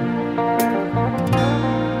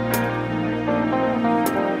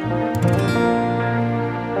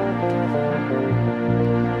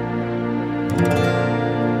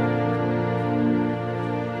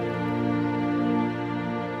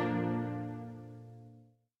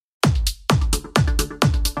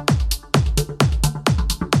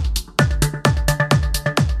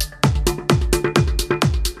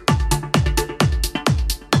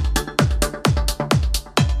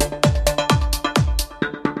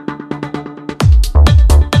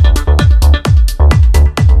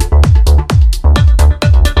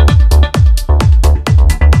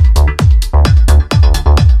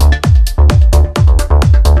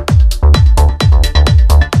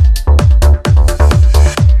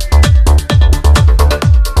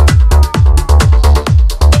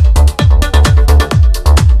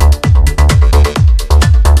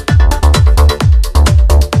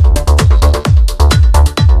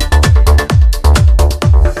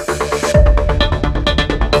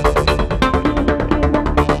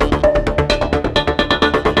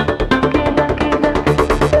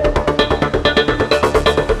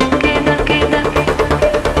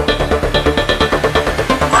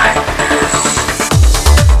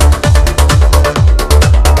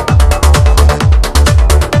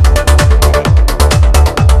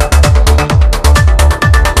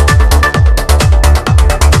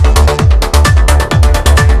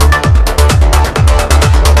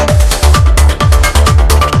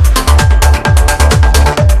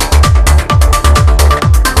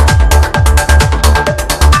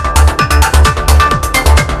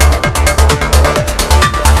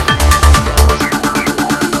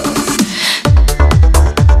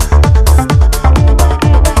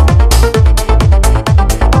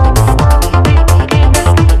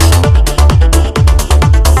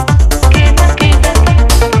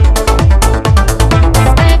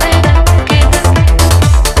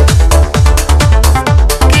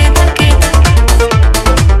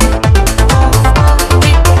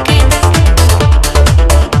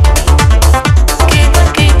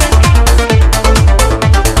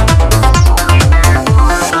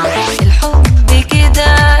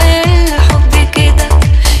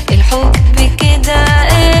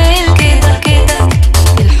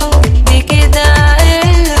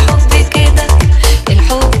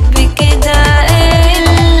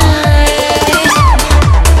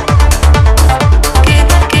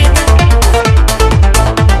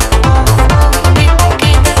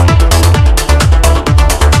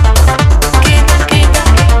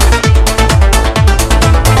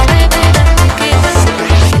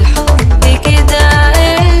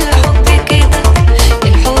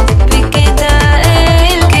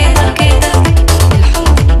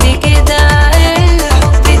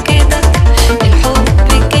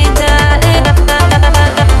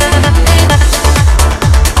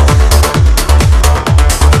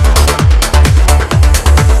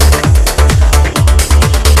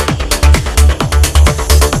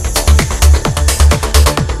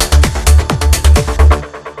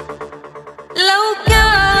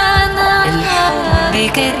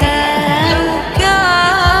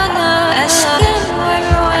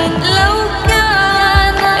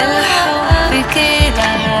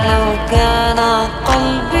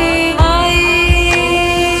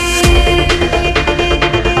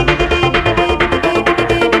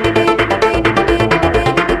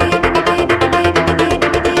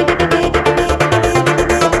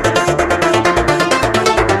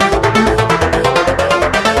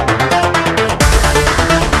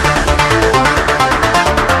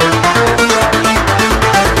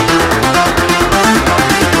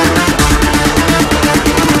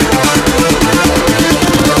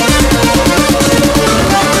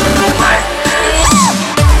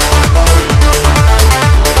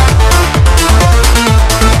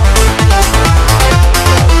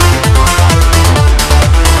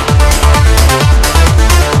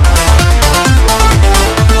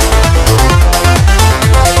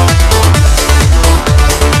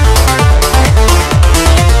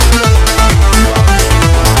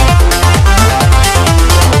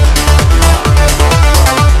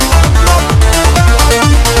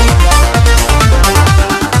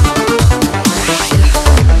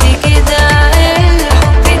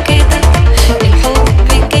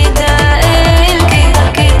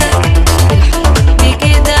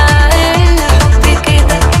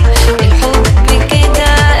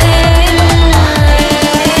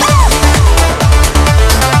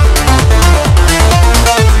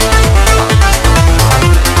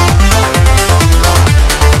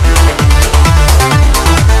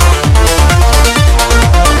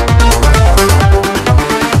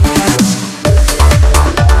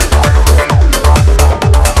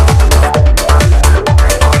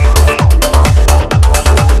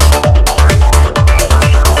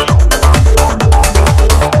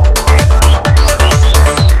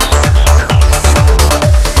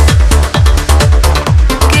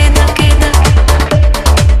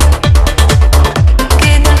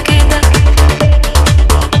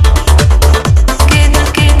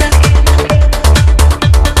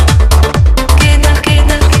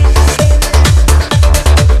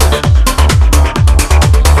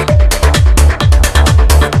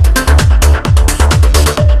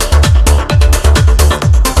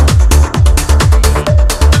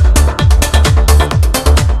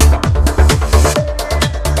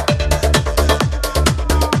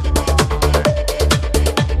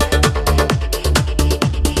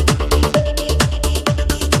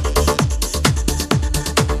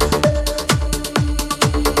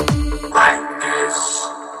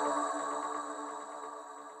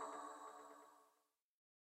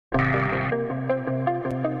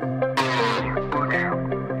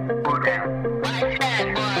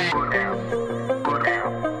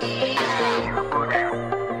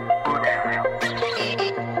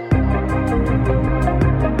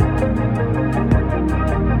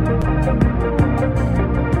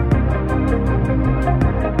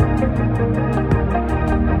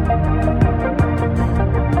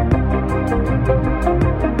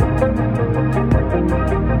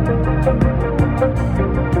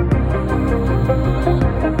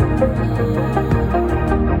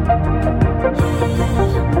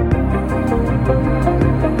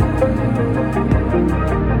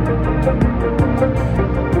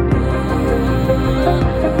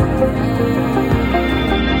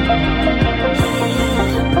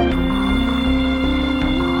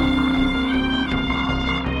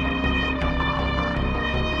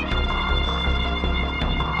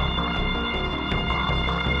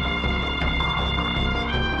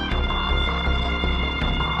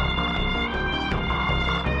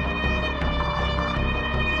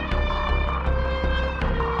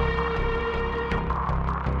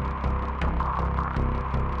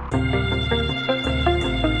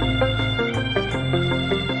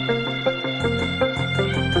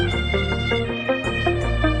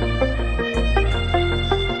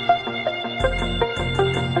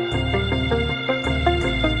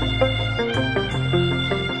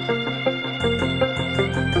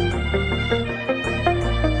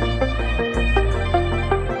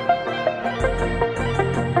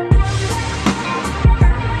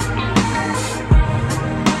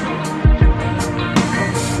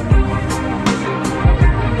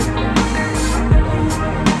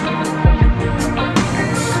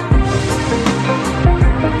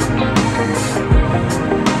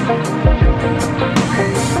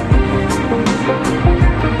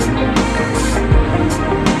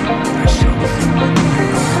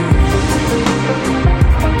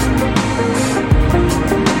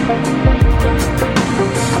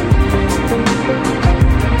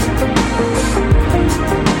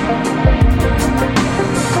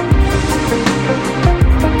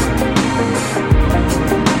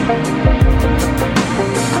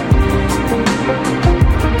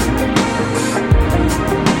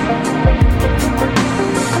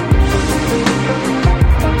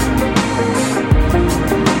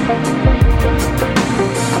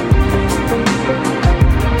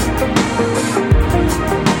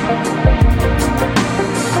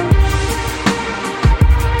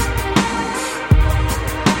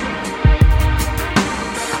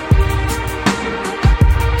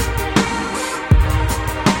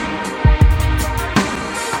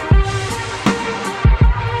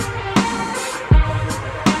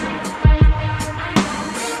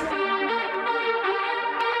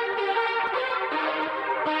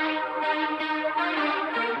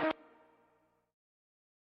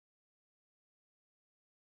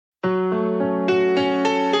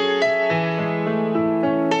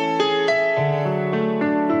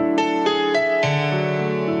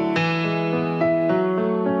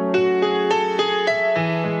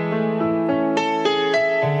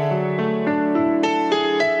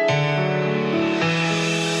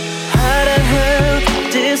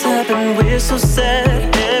 and we're so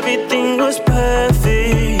sad. Everything was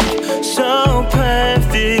perfect, so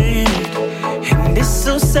perfect. And it's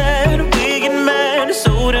so sad, we get mad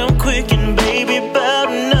so damn quick. And baby, about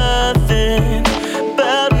nothing,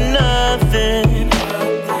 about nothing.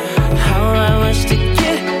 How I wish to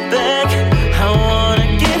get back, I wanna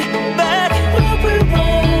get back what we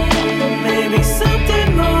want, maybe something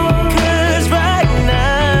more. 'Cause right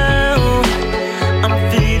now, I'm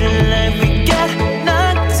feeling like we got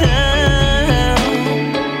knocked down.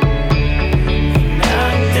 Now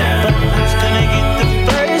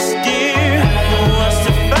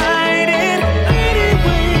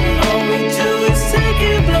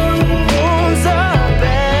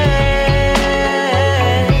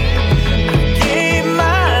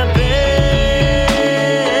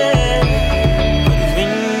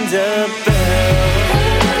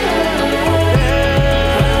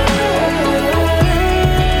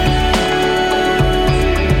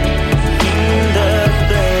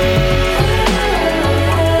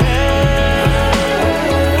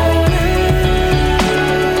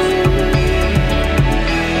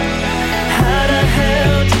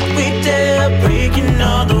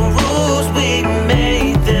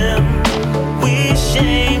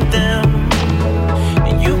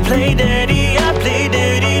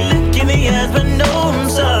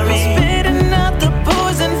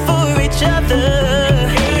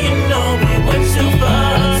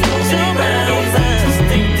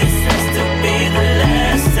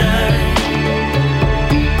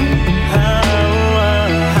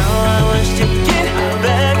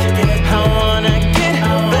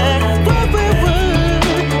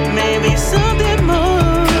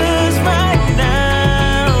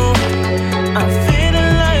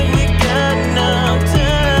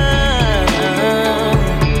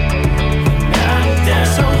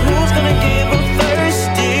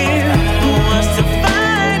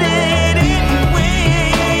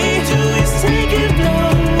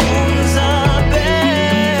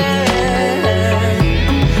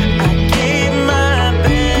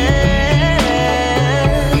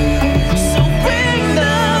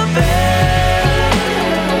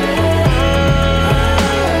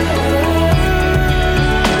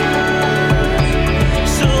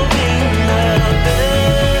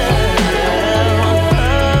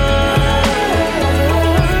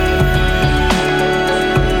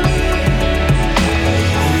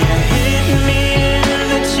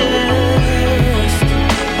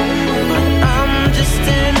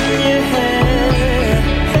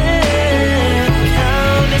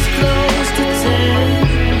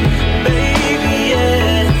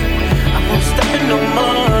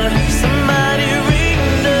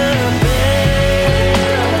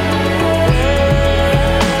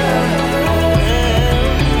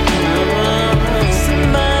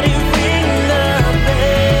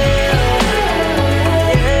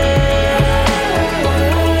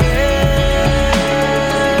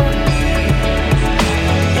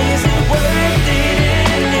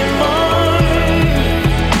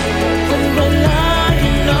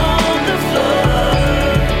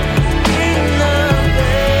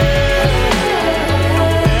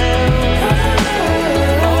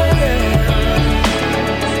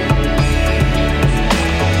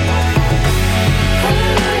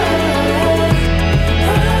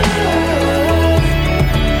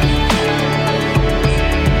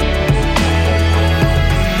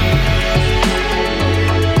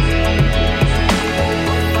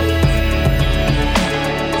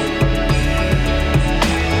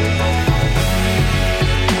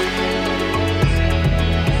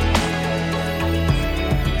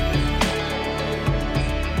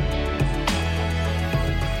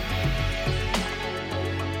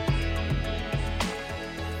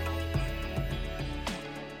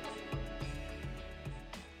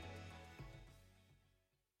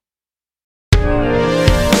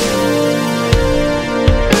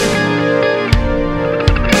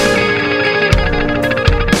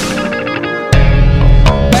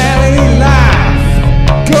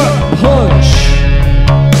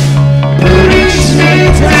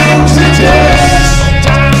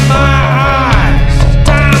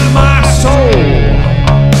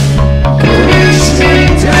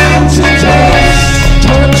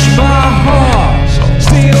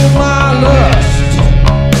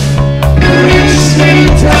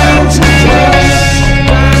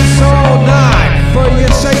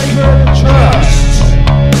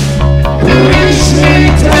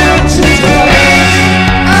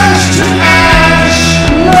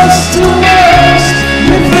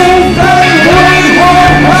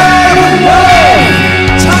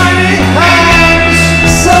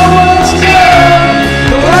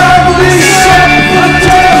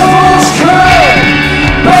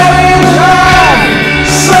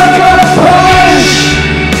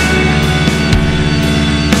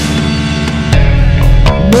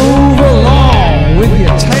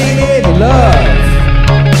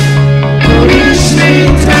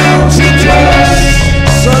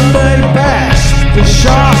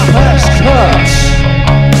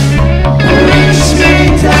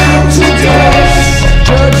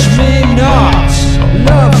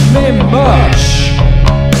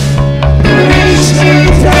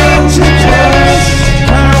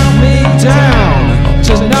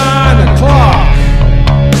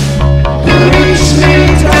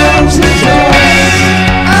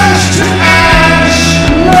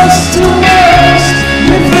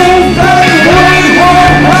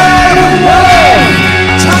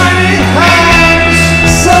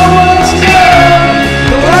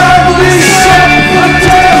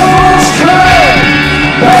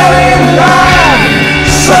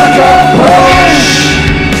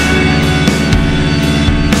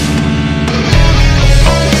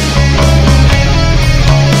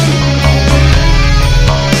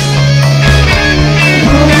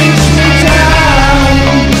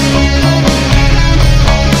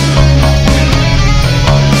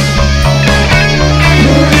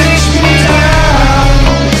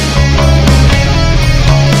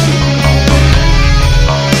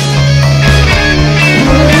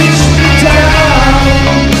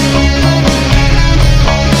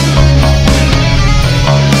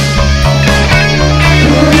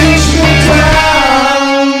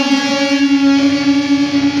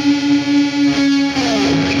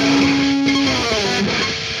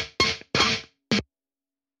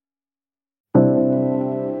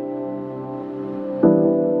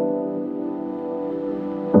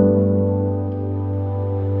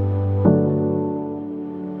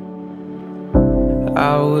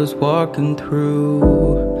I was walking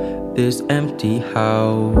through this empty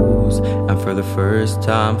house, and for the first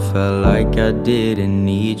time felt like I didn't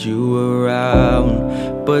need you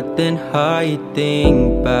around. But then I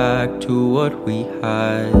think back to what we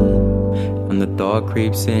had, and the thought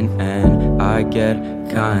creeps in and I get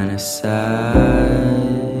kinda sad.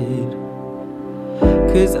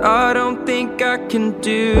 'Cause I don't think I can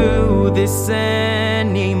do this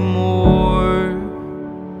anymore.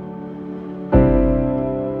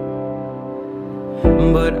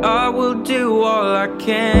 But I will do all I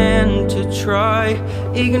can to try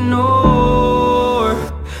ignore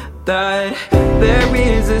that there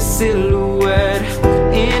is a silhouette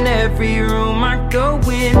in every room I go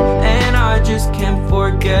in, and I just can't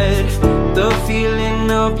forget the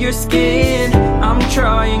feeling of your skin. I'm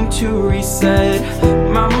trying to reset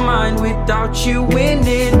my mind without you in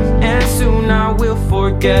it, and soon I will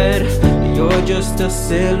forget you're just a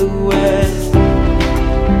silhouette.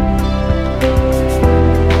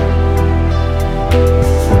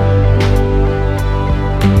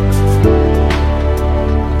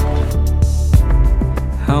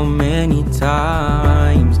 How many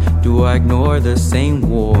times do I ignore the same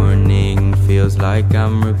warning? Feels like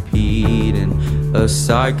I'm repeating a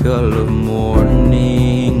cycle of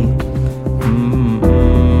mourning.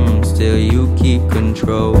 Still you keep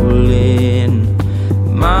controlling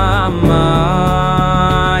my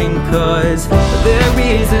mind. 'Cause there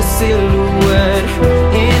is a silhouette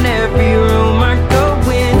in every room I go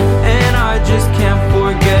in, and I just can't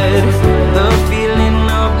forget the feeling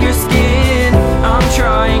of your skin. I'm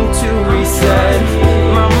trying to reset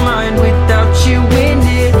my mind without you in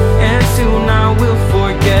it, and soon I will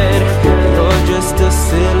forget you're just a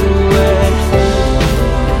silhouette.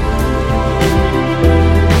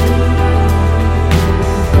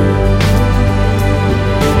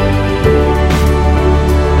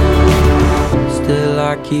 Still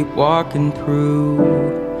I keep walking through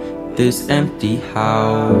this empty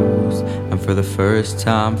house, and for the first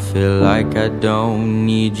time feel like I don't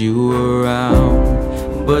need you around.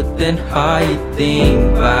 But then I think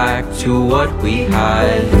back to what we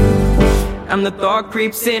had, and the thought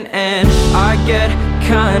creeps in and I get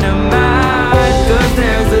kinda mad. 'Cause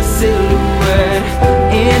there's a silhouette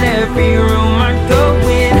in every room I go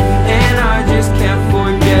in, and I just can't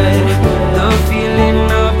forget the feeling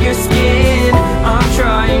of your skin. I'm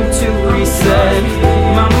trying to reset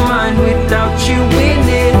my mind without you in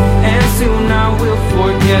it, and soon I will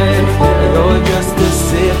forget you're just a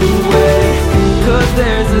silhouette. 'Cause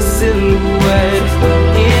there's a silhouette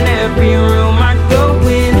in every room I go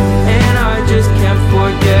in, and I just can't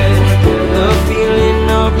forget the feeling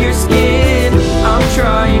of your skin. I'm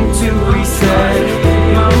trying to reset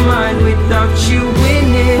my mind without you in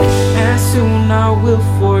it, and soon I will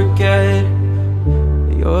forget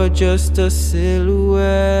you're just a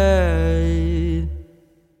silhouette.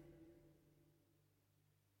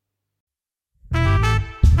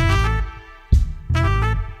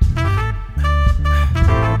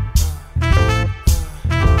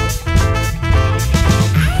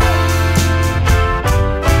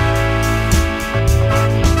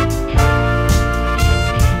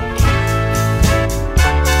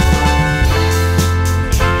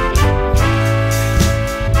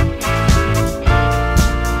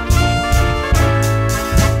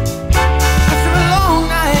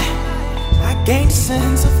 Gained a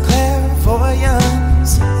sense of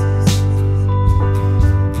clairvoyance,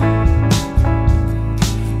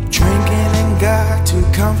 drinking and got too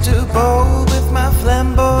comfortable with my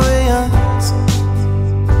flamboyance.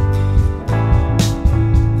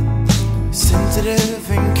 Sensitive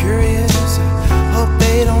and curious, hope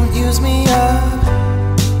they don't use me up.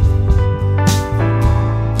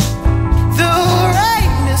 The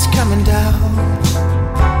rain is coming down,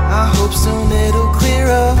 I hope soon it'll clear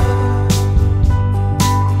up.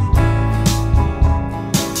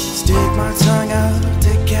 Stick my tongue out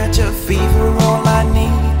to catch a fever. All I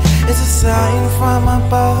need is a sign from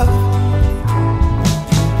above.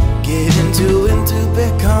 Get into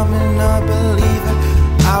becoming a believer.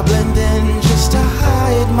 I'll blend in just to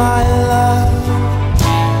hide my love.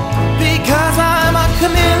 Because I'm a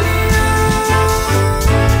chameleon,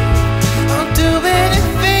 I'll do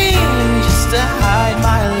anything just to hide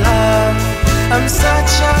my love. I'm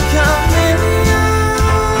such a chameleon,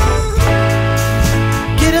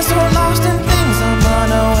 getting so lost in things I'm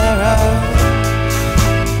unaware of.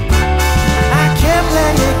 I can't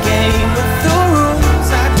play a game with the rules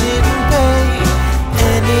I didn't pay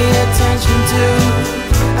any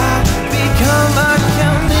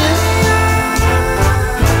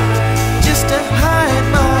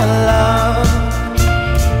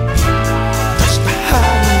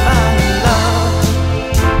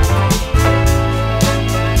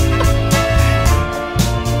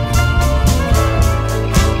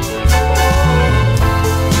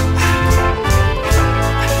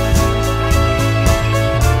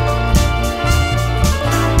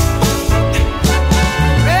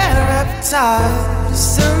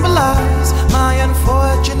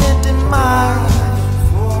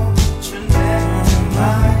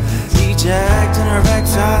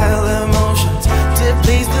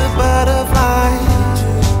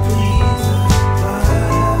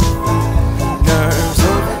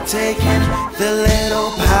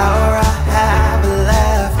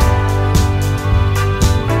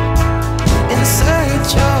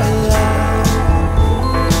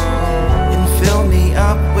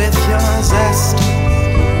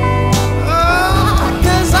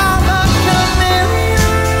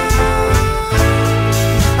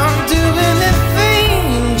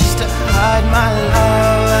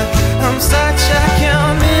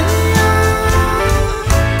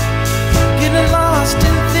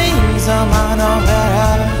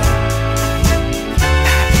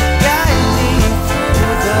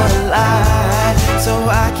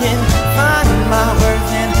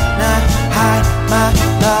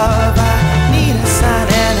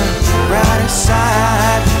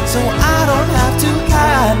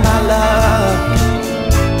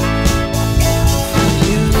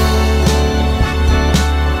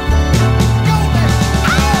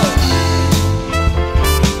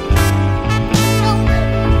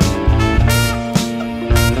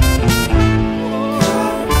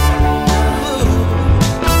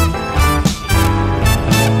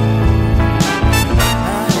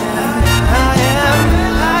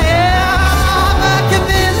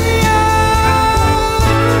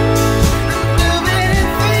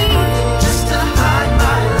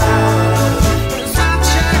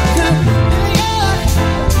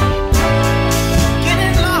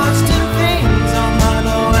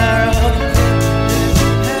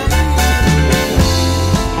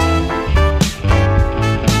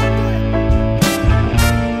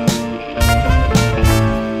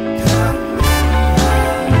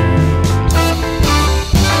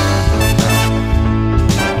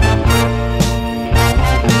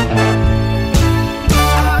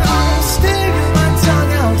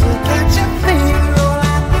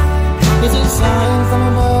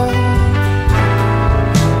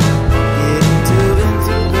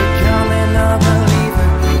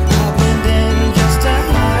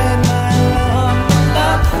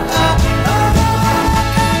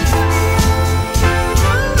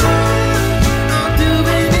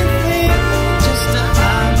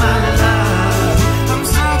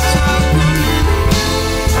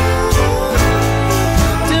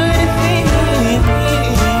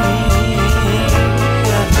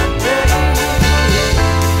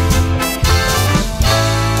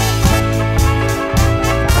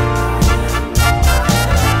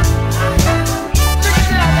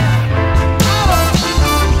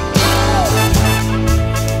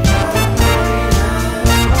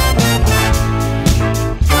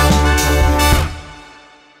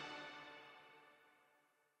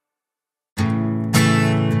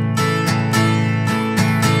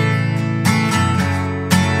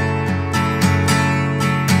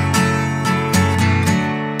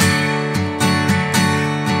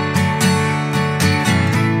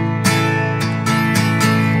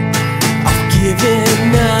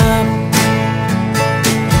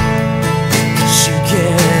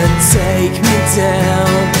take me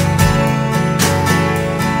down.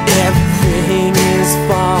 Everything is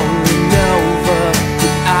falling over,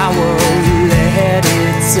 but I won't let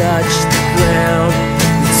it touch the ground.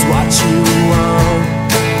 It's what you want.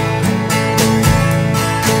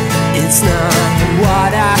 It's not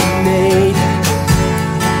what I need.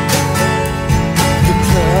 The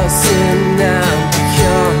person I'm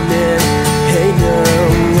becoming ain't the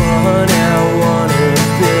one I wanna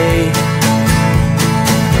be.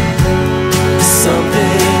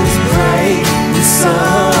 Something's breaking, something.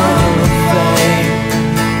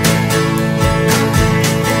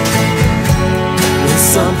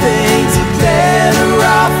 Some things are better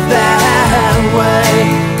off that way.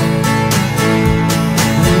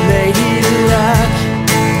 Lady luck,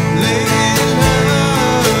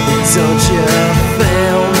 don't you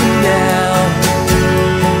feel me now?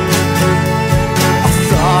 I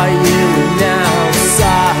thought you were now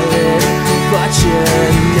solid, but you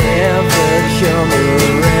never come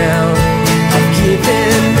around. I've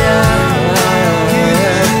given up,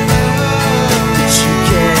 but you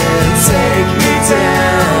can't take me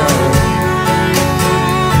down.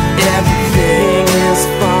 Everything is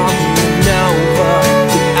falling over,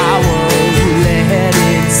 but I won't let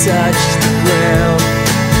it touch the ground.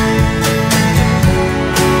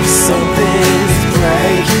 Something's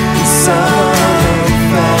breaking, something.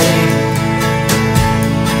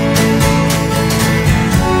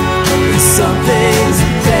 Something's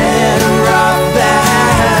better off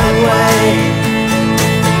that way.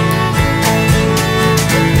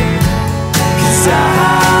 'Cause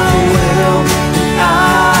I will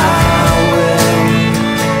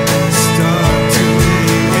start to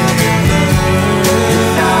remember.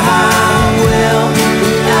 I will.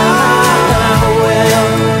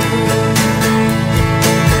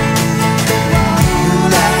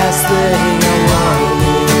 Last thing I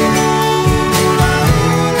wanted.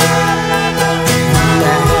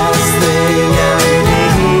 Last thing I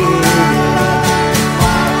need.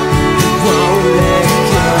 Won't let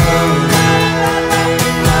go.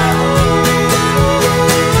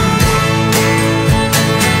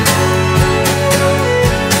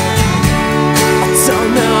 I don't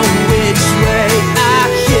know which way I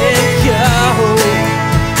can go.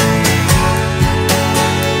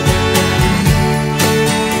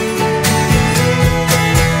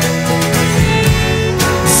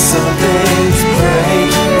 Something's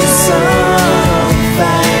breaking, something.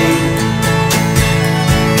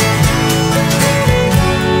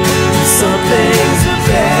 Something's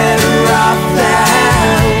better off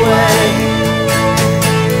that way.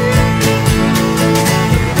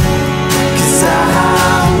 'Cause I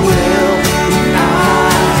will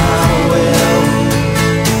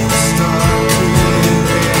start to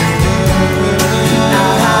remember.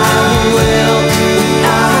 I will.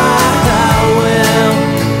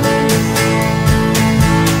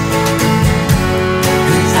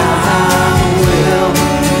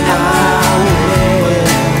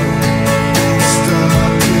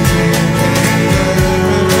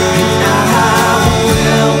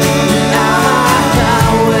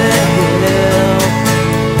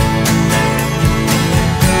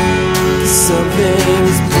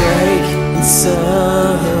 Something's breaking,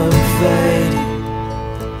 some fade.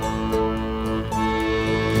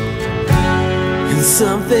 And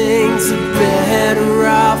some things are better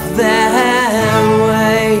off that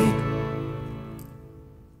way.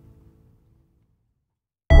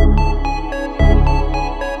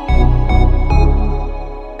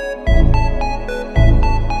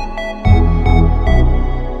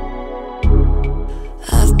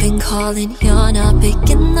 I've been calling, you're not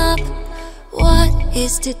picking up. What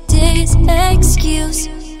is today's excuse?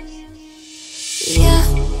 Yeah,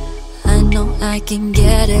 I know I can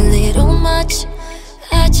get a little much.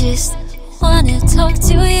 I just wanna talk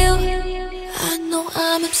to you. I know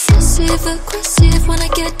I'm obsessive, aggressive when I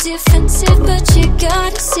get defensive, but you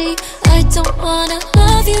gotta see, I don't wanna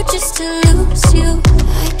love you just to lose you.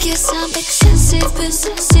 I guess I'm excessive,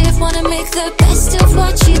 possessive, wanna make the best of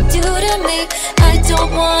what you do to me. I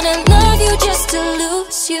don't wanna love you just to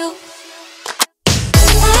lose you.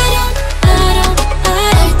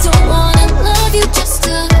 I don't wanna love you just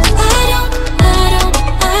to.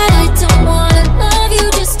 I don't wanna love you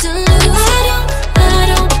just to lose. I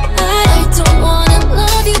don't wanna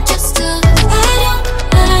love you just to.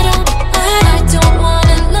 I don't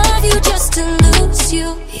wanna love you just to lose you.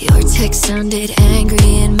 Your text sounded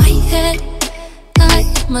angry in my head. I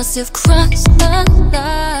must have crossed the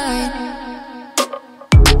line.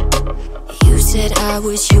 You said I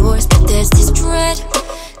was yours, but there's this dread,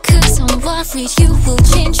 'cause I'm worried you will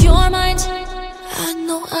change your mind. I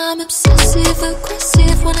know I'm obsessive,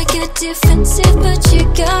 aggressive when I get defensive, but you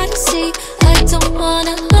gotta see, I don't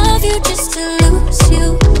wanna love you just to lose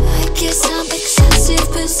you. I guess I'm excessive,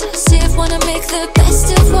 possessive, wanna make the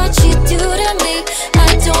best of what you do to me.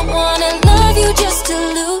 I don't wanna love you just to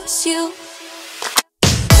lose you.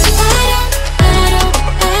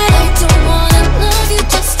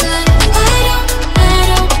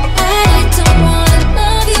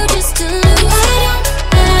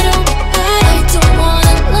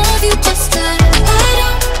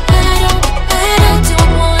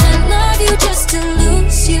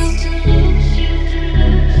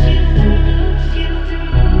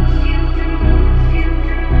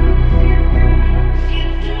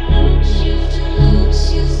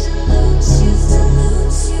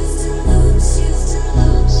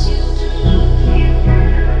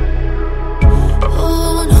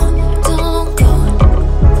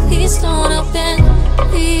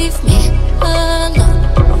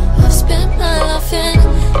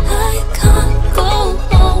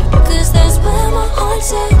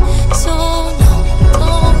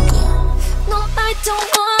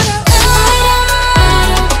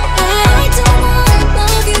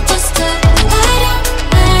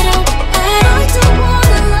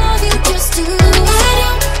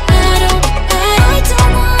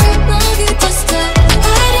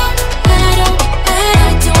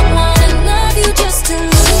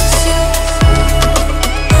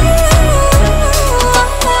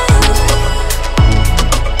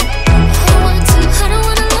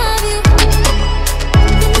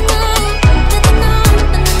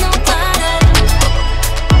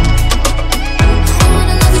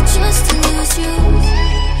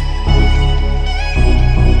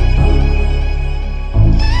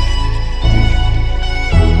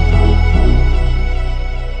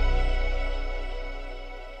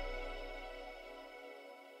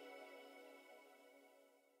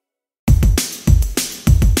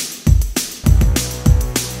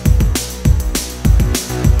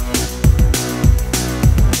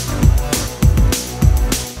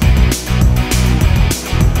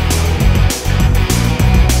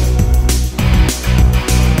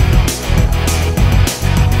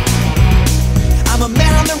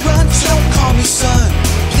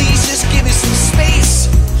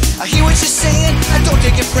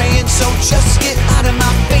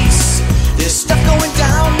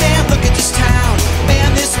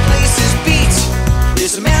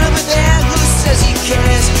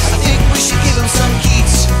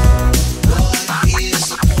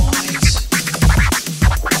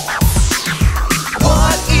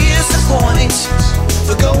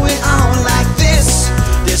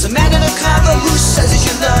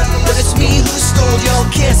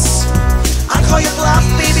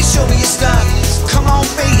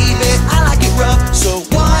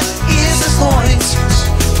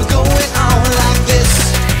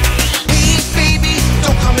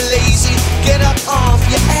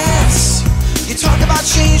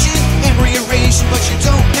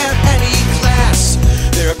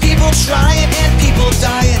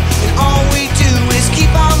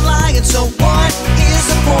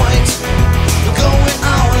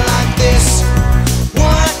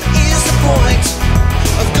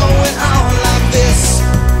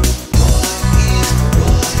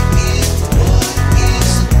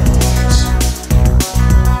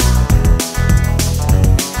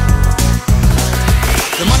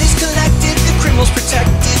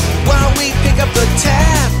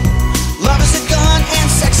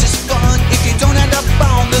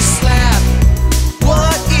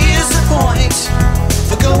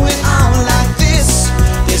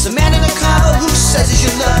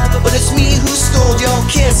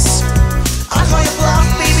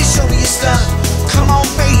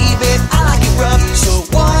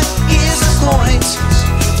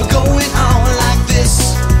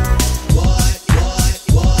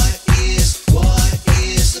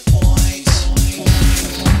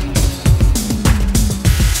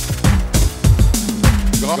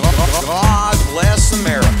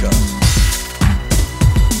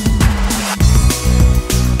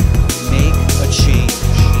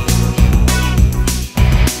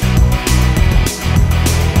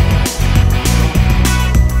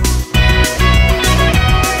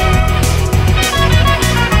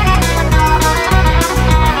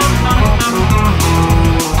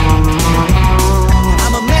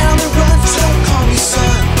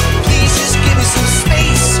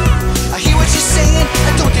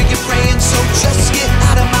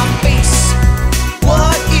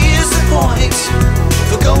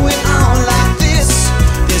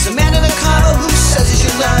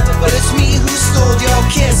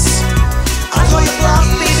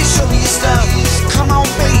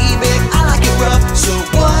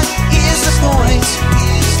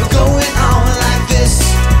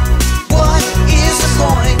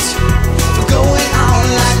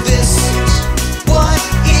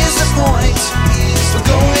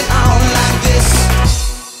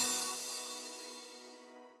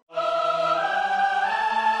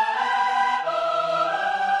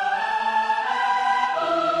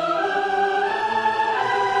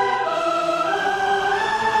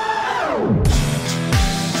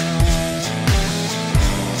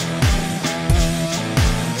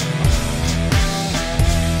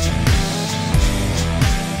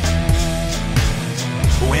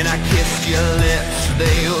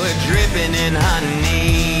 dipping in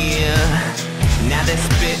honey. Now they're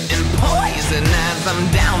spitting poison as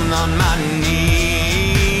I'm down on my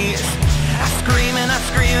knees. I scream and I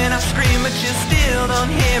scream and I scream, but you still don't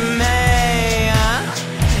hear me.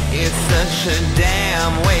 It's such a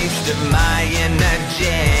damn waste of my energy.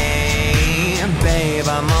 Babe,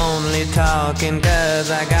 I'm only talking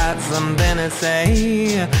 'cause I got something to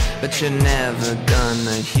say, but you're never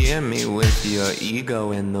gonna hear me with your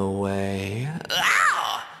ego in the way.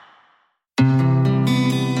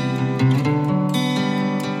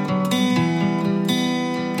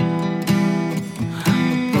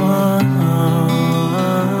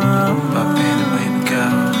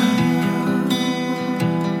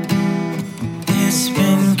 It's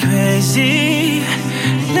been crazy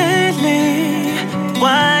lately.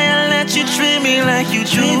 Why I let you treat me like you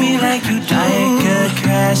do, like a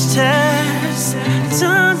crash test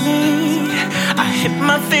on me. I hit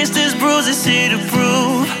my face, there's bruises here to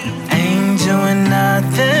prove. Ain't doing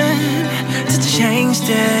nothing to change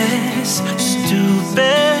this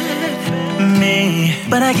stupid me.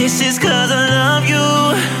 But I guess it's 'cause I love you,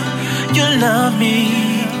 you love me.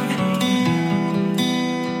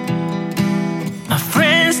 My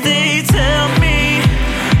friends, they tell me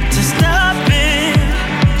to stop it.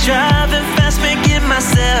 Driving fast, making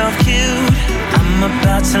myself cute. I'm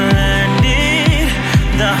about to learn it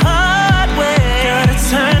the hard way. Gotta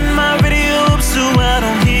turn my radio up so I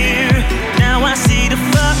don't hear. Now I see the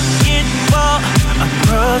fucking wall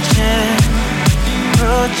approaching,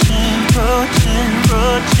 approaching, approaching,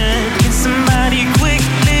 approaching. Can somebody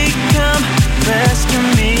quickly come rescue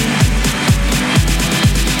me?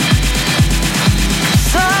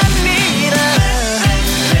 So I need a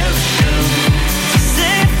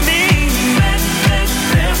save me,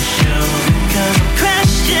 'cause I'm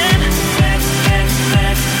crashing.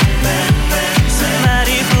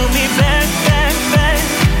 Somebody pull me back, back, back,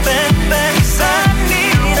 back, back. So I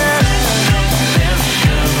need a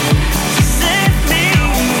save me,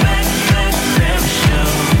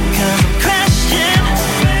 'cause I'm crashing.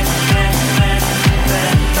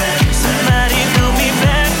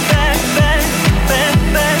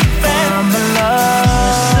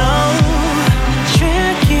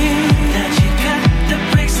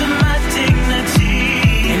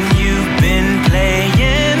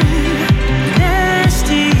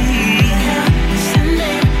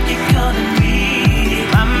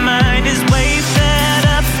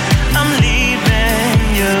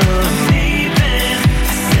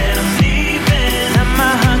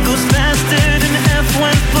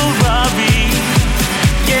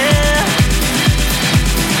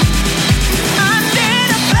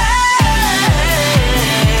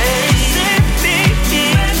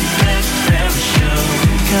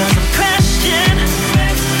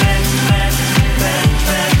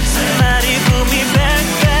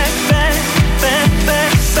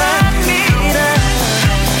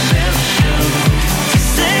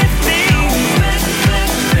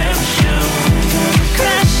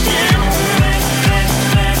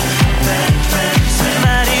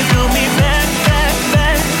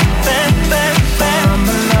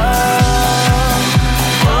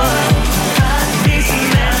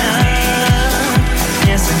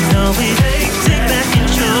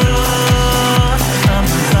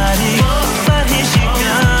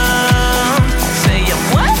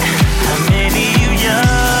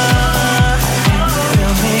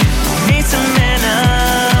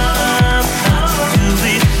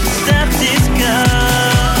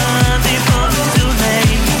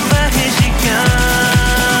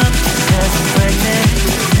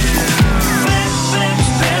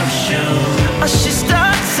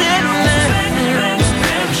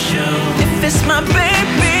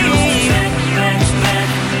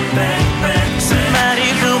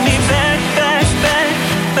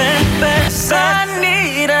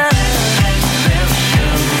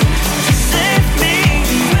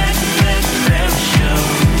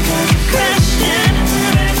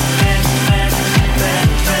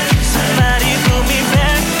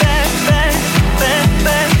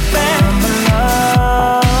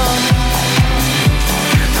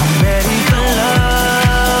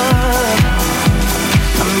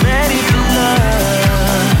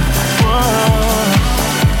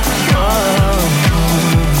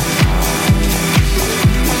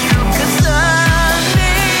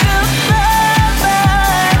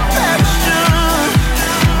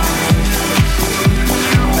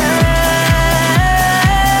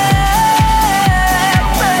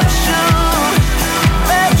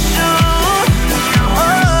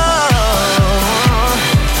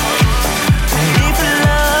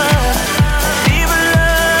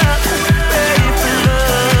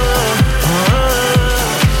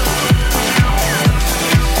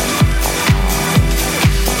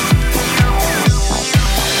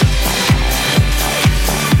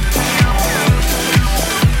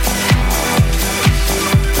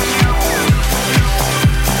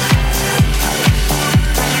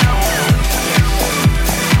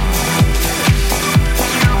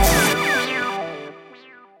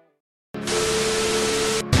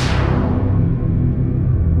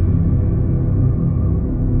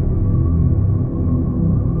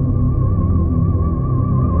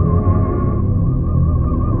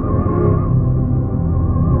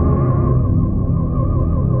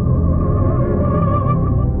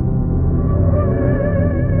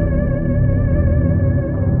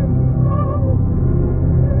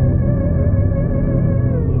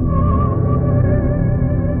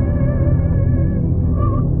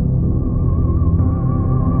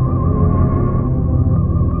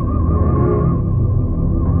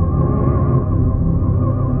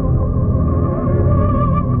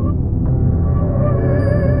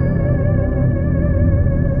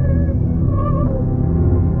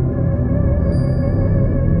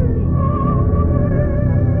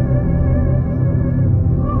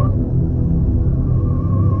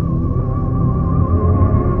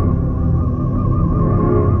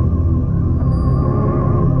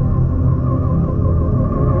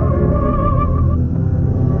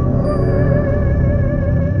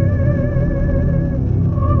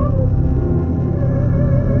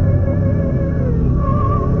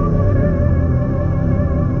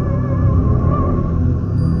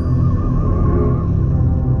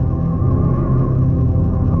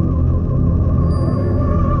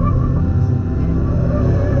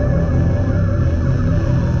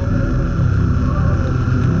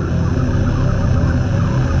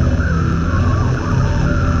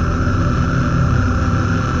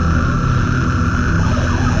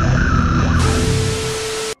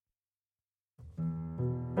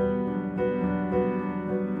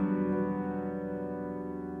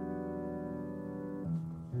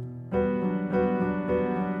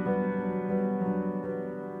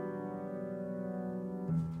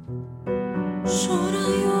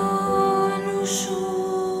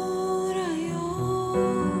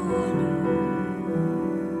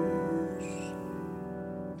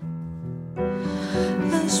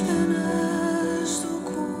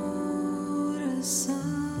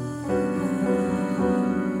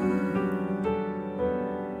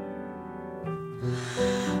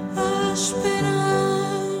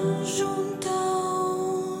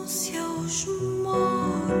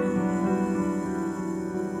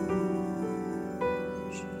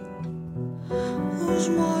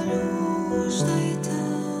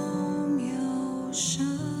 Os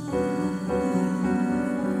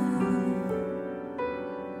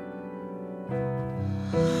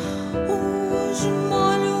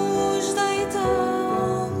molhos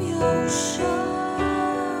deitam-me ao chão.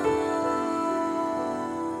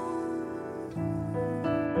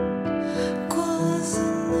 Quase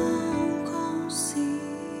não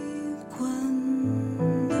consigo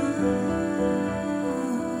andar.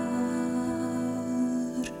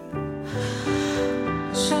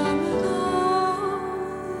 Já me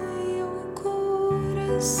dói o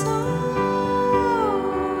coração.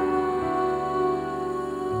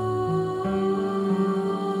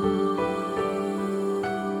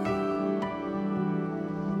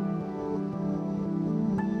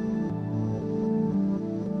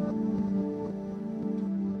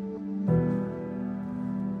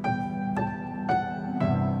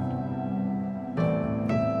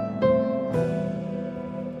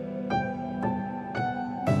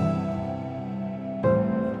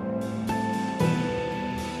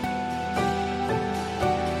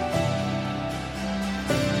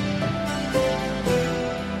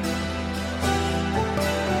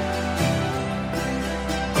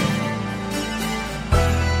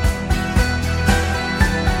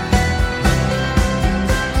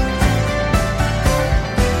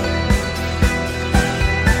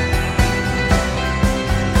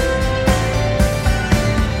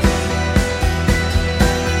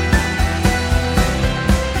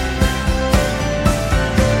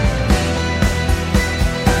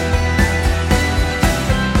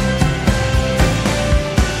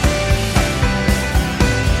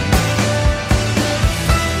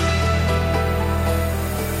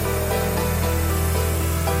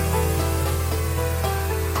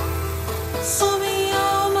 Sobe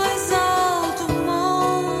ao mais alto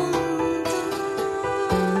monte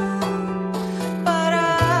para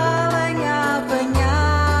a lenha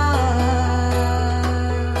apanhar.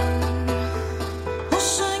 Os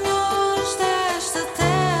senhores desta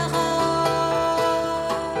terra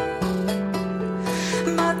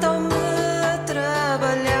matam-me a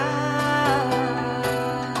trabalhar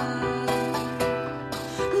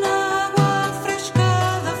na água fresca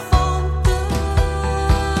da fonte.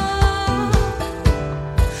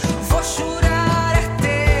 Vou chorar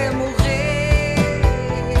até morrer.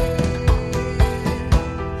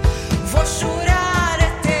 Vou chorar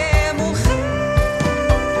até morrer.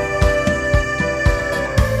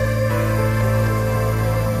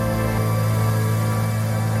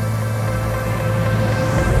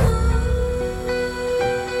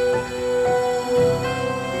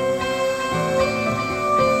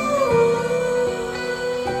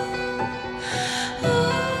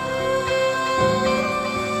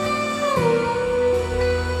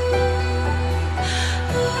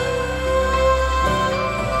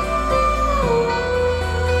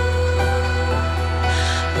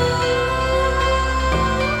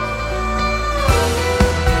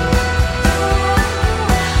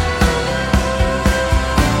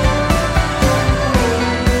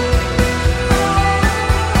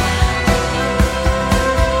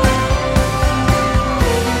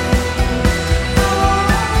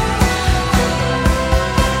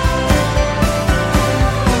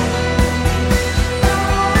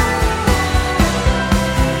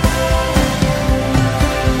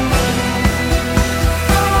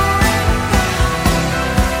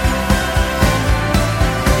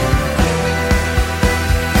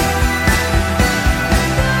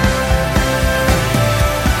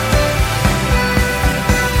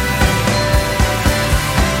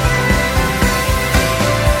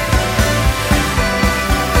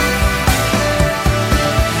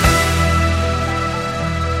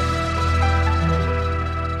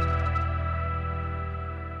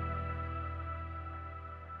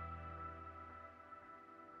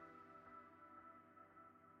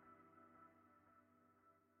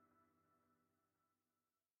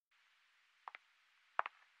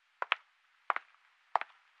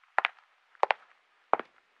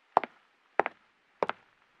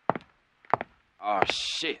 Oh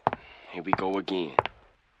shit, here we go again.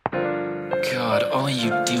 God, all you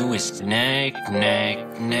do is nag.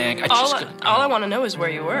 All I want to know is where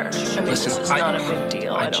you were. I mean, Listen, this is not a big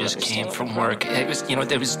deal. I don't just came understand. from work. It was,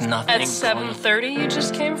 there was nothing. At 7:30, you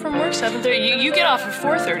just came from work. 7:30. You get off at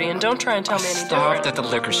 4:30, and don't try and tell me any Stopped different. at the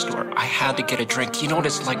liquor store. I had to get a drink. You know what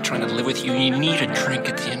it's like trying to live with you? You need a drink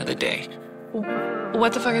at the end of the day.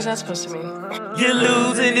 What the fuck is that supposed to mean? You're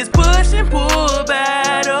losing this push and pull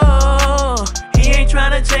battle. He ain't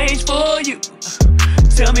trying to change for you.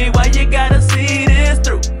 Tell me why you gotta see this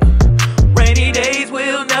through. Rainy days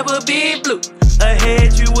will never be blue.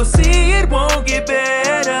 Ahead you will see it won't get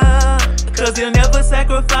better. Cause he'll never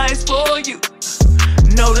sacrifice for you.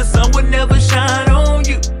 Know the sun would never shine on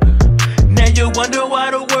you. Now you wonder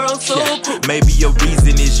why the world's so cruel. Maybe your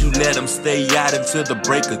reason is you let him stay out until the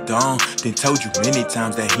break of dawn. Then told you many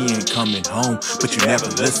times that he ain't coming home, but you never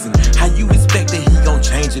listen. How you expect that he gon'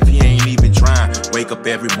 change if he ain't even trying? Wake up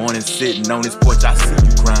every morning sitting on his porch, I see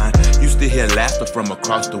you crying. You still hear laughter from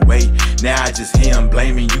across the way. Now I just hear him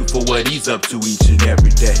blaming you for what he's up to each and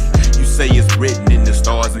every day. You say it's written in the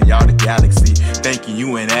stars and y'all the galaxy, thinking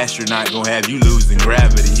you an astronaut gon' have you losing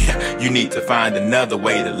gravity. You need to find another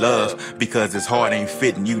way to love, because his heart ain't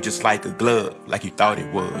fitting you just like a glove, like you thought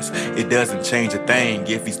it was. It doesn't change a thing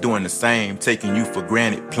if he's doing the same, taking you for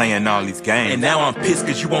granted, playing all these games. And now I'm pissed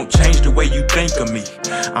cause you won't change the way you think of me.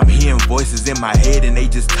 I'm hearing voices in my head and they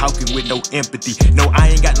just talking with no empathy. No, I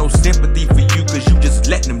ain't got no sympathy for you cause you just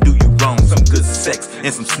letting them do you wrong. Some good sex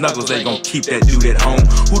and some snuggles ain't gon' keep that dude at home.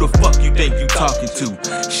 Who the fuck you think you talking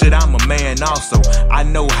to? Shit, I'm a man also. I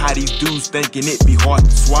know how these dudes thinking it be hard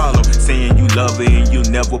to swallow, saying you love her and you'll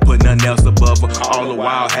never put nothing else above her, all the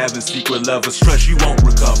while having secret lovers. Trust you won't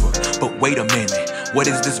recover. But wait a minute, what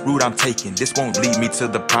is this route I'm taking? This won't lead me to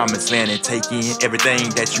the promised land and take in everything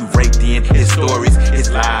that you raked in. His stories, his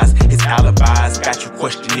lies, his alibis, got you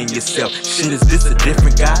questioning yourself. Shit, is this a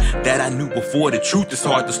different guy that I knew before? The truth is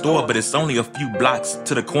hard to store, but it's only a few blocks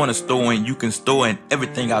to the corner store and you can store in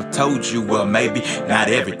everything I've told you. Well, maybe not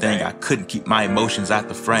everything. I couldn't keep my emotions out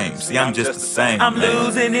the frame. See, I'm just the same. I'm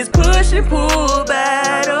losing this push and pull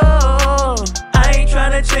battle. I ain't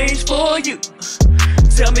tryna change for you.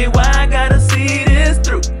 Tell me why I gotta see this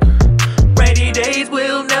through. Rainy days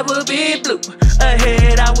will never be blue.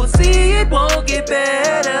 Ahead I will see it won't get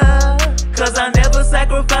better, cause I never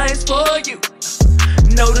sacrificed for you.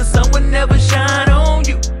 Know the sun would never shine on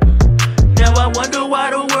you. Now I wonder why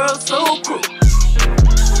the world's so cruel.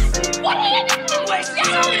 What are you doing? Wait,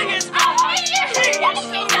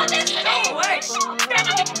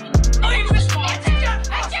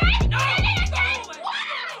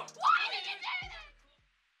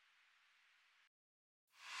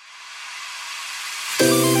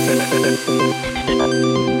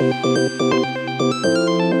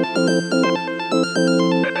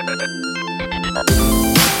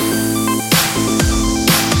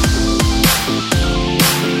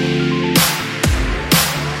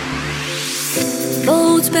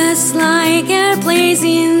 Boats pass like airplanes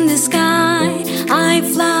in the sky. I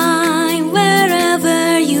fly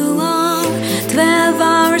wherever you are. 12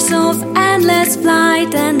 hours of endless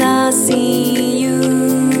flight and I see you.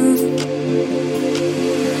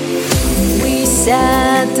 We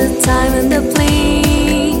set the time and the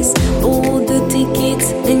place, bought the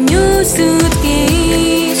tickets, the new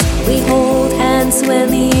suitcase. We hold hands when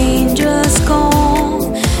the angels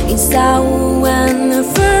call. It's down when the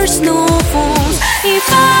first snow falls. If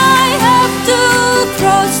I have to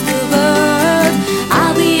cross the world,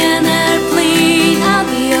 I'll be an airplane, I'll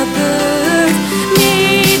be a bird.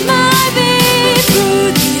 Need my way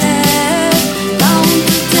through the air, count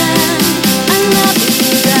to 10, and love you to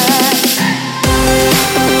that.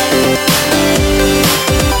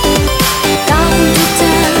 Count to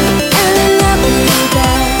 10, and love you to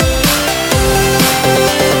that.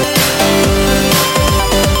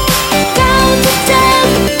 Count to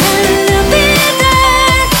 10, and I'll be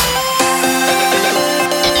there.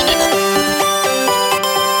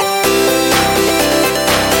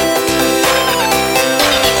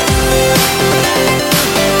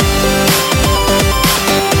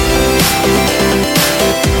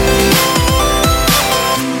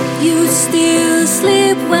 You still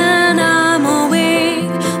sleep when I'm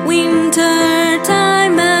awake. Winter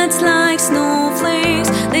time melts like snowflakes.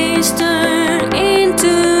 They turn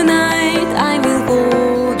into night. I will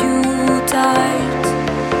hold you tight.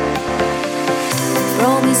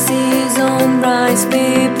 Promises on rice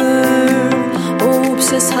paper,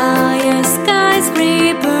 hopes as high as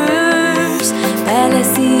skyscrapers,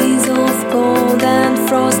 palaces of cold and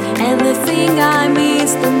frost, and the thing I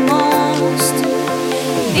miss the most.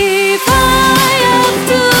 If I have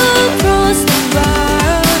to cross the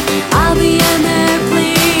world, I'll be an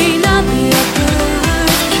airplane, I'll be a bird.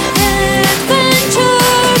 Adventure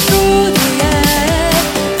through the air,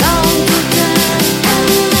 count to 10,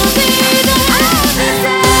 and I'll be there. I'll be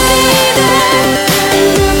there,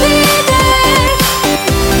 and I'll be there.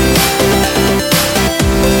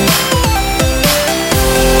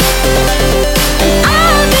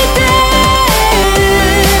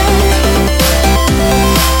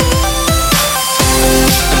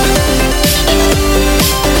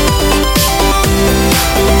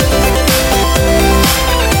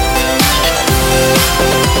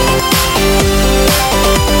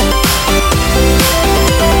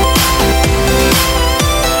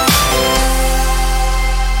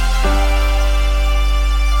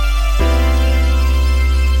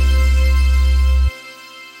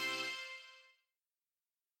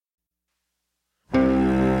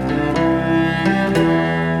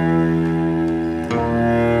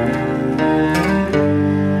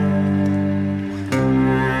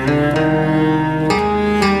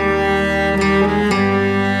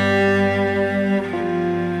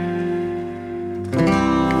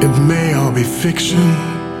 fiction.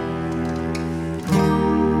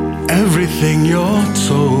 Everything you're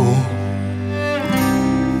told,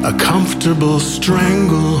 a comfortable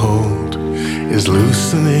stranglehold is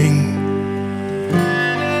loosening.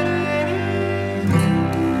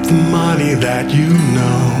 The money that you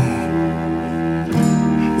know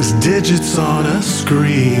is digits on a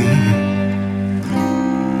screen.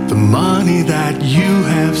 The money that you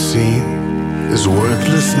have seen is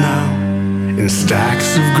worthless now in stacks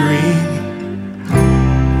of green.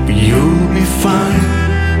 But you'll be fine.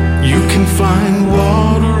 You can find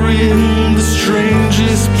water in the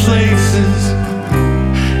strangest places,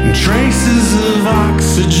 and traces of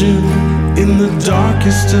oxygen in the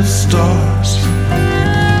darkest of stars.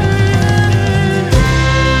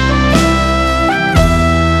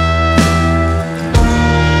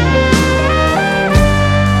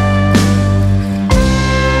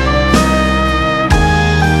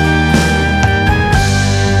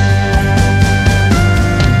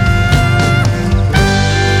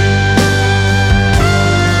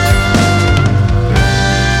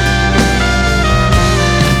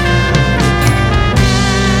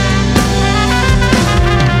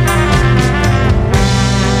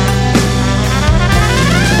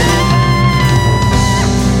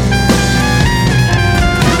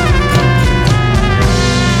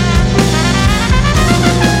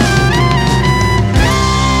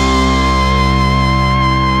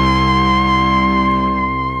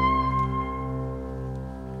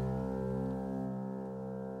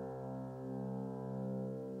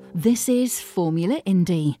 This is Formula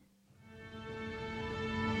Indie.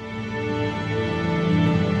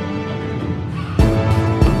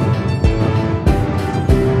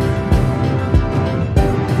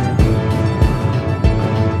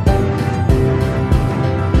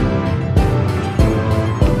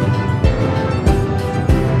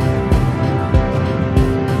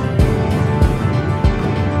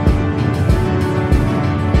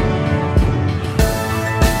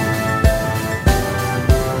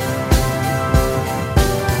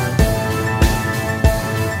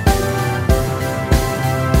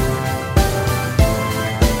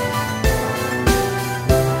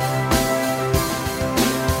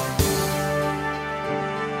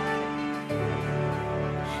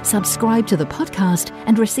 Subscribe to the podcast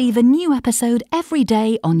and receive a new episode every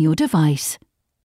day on your device.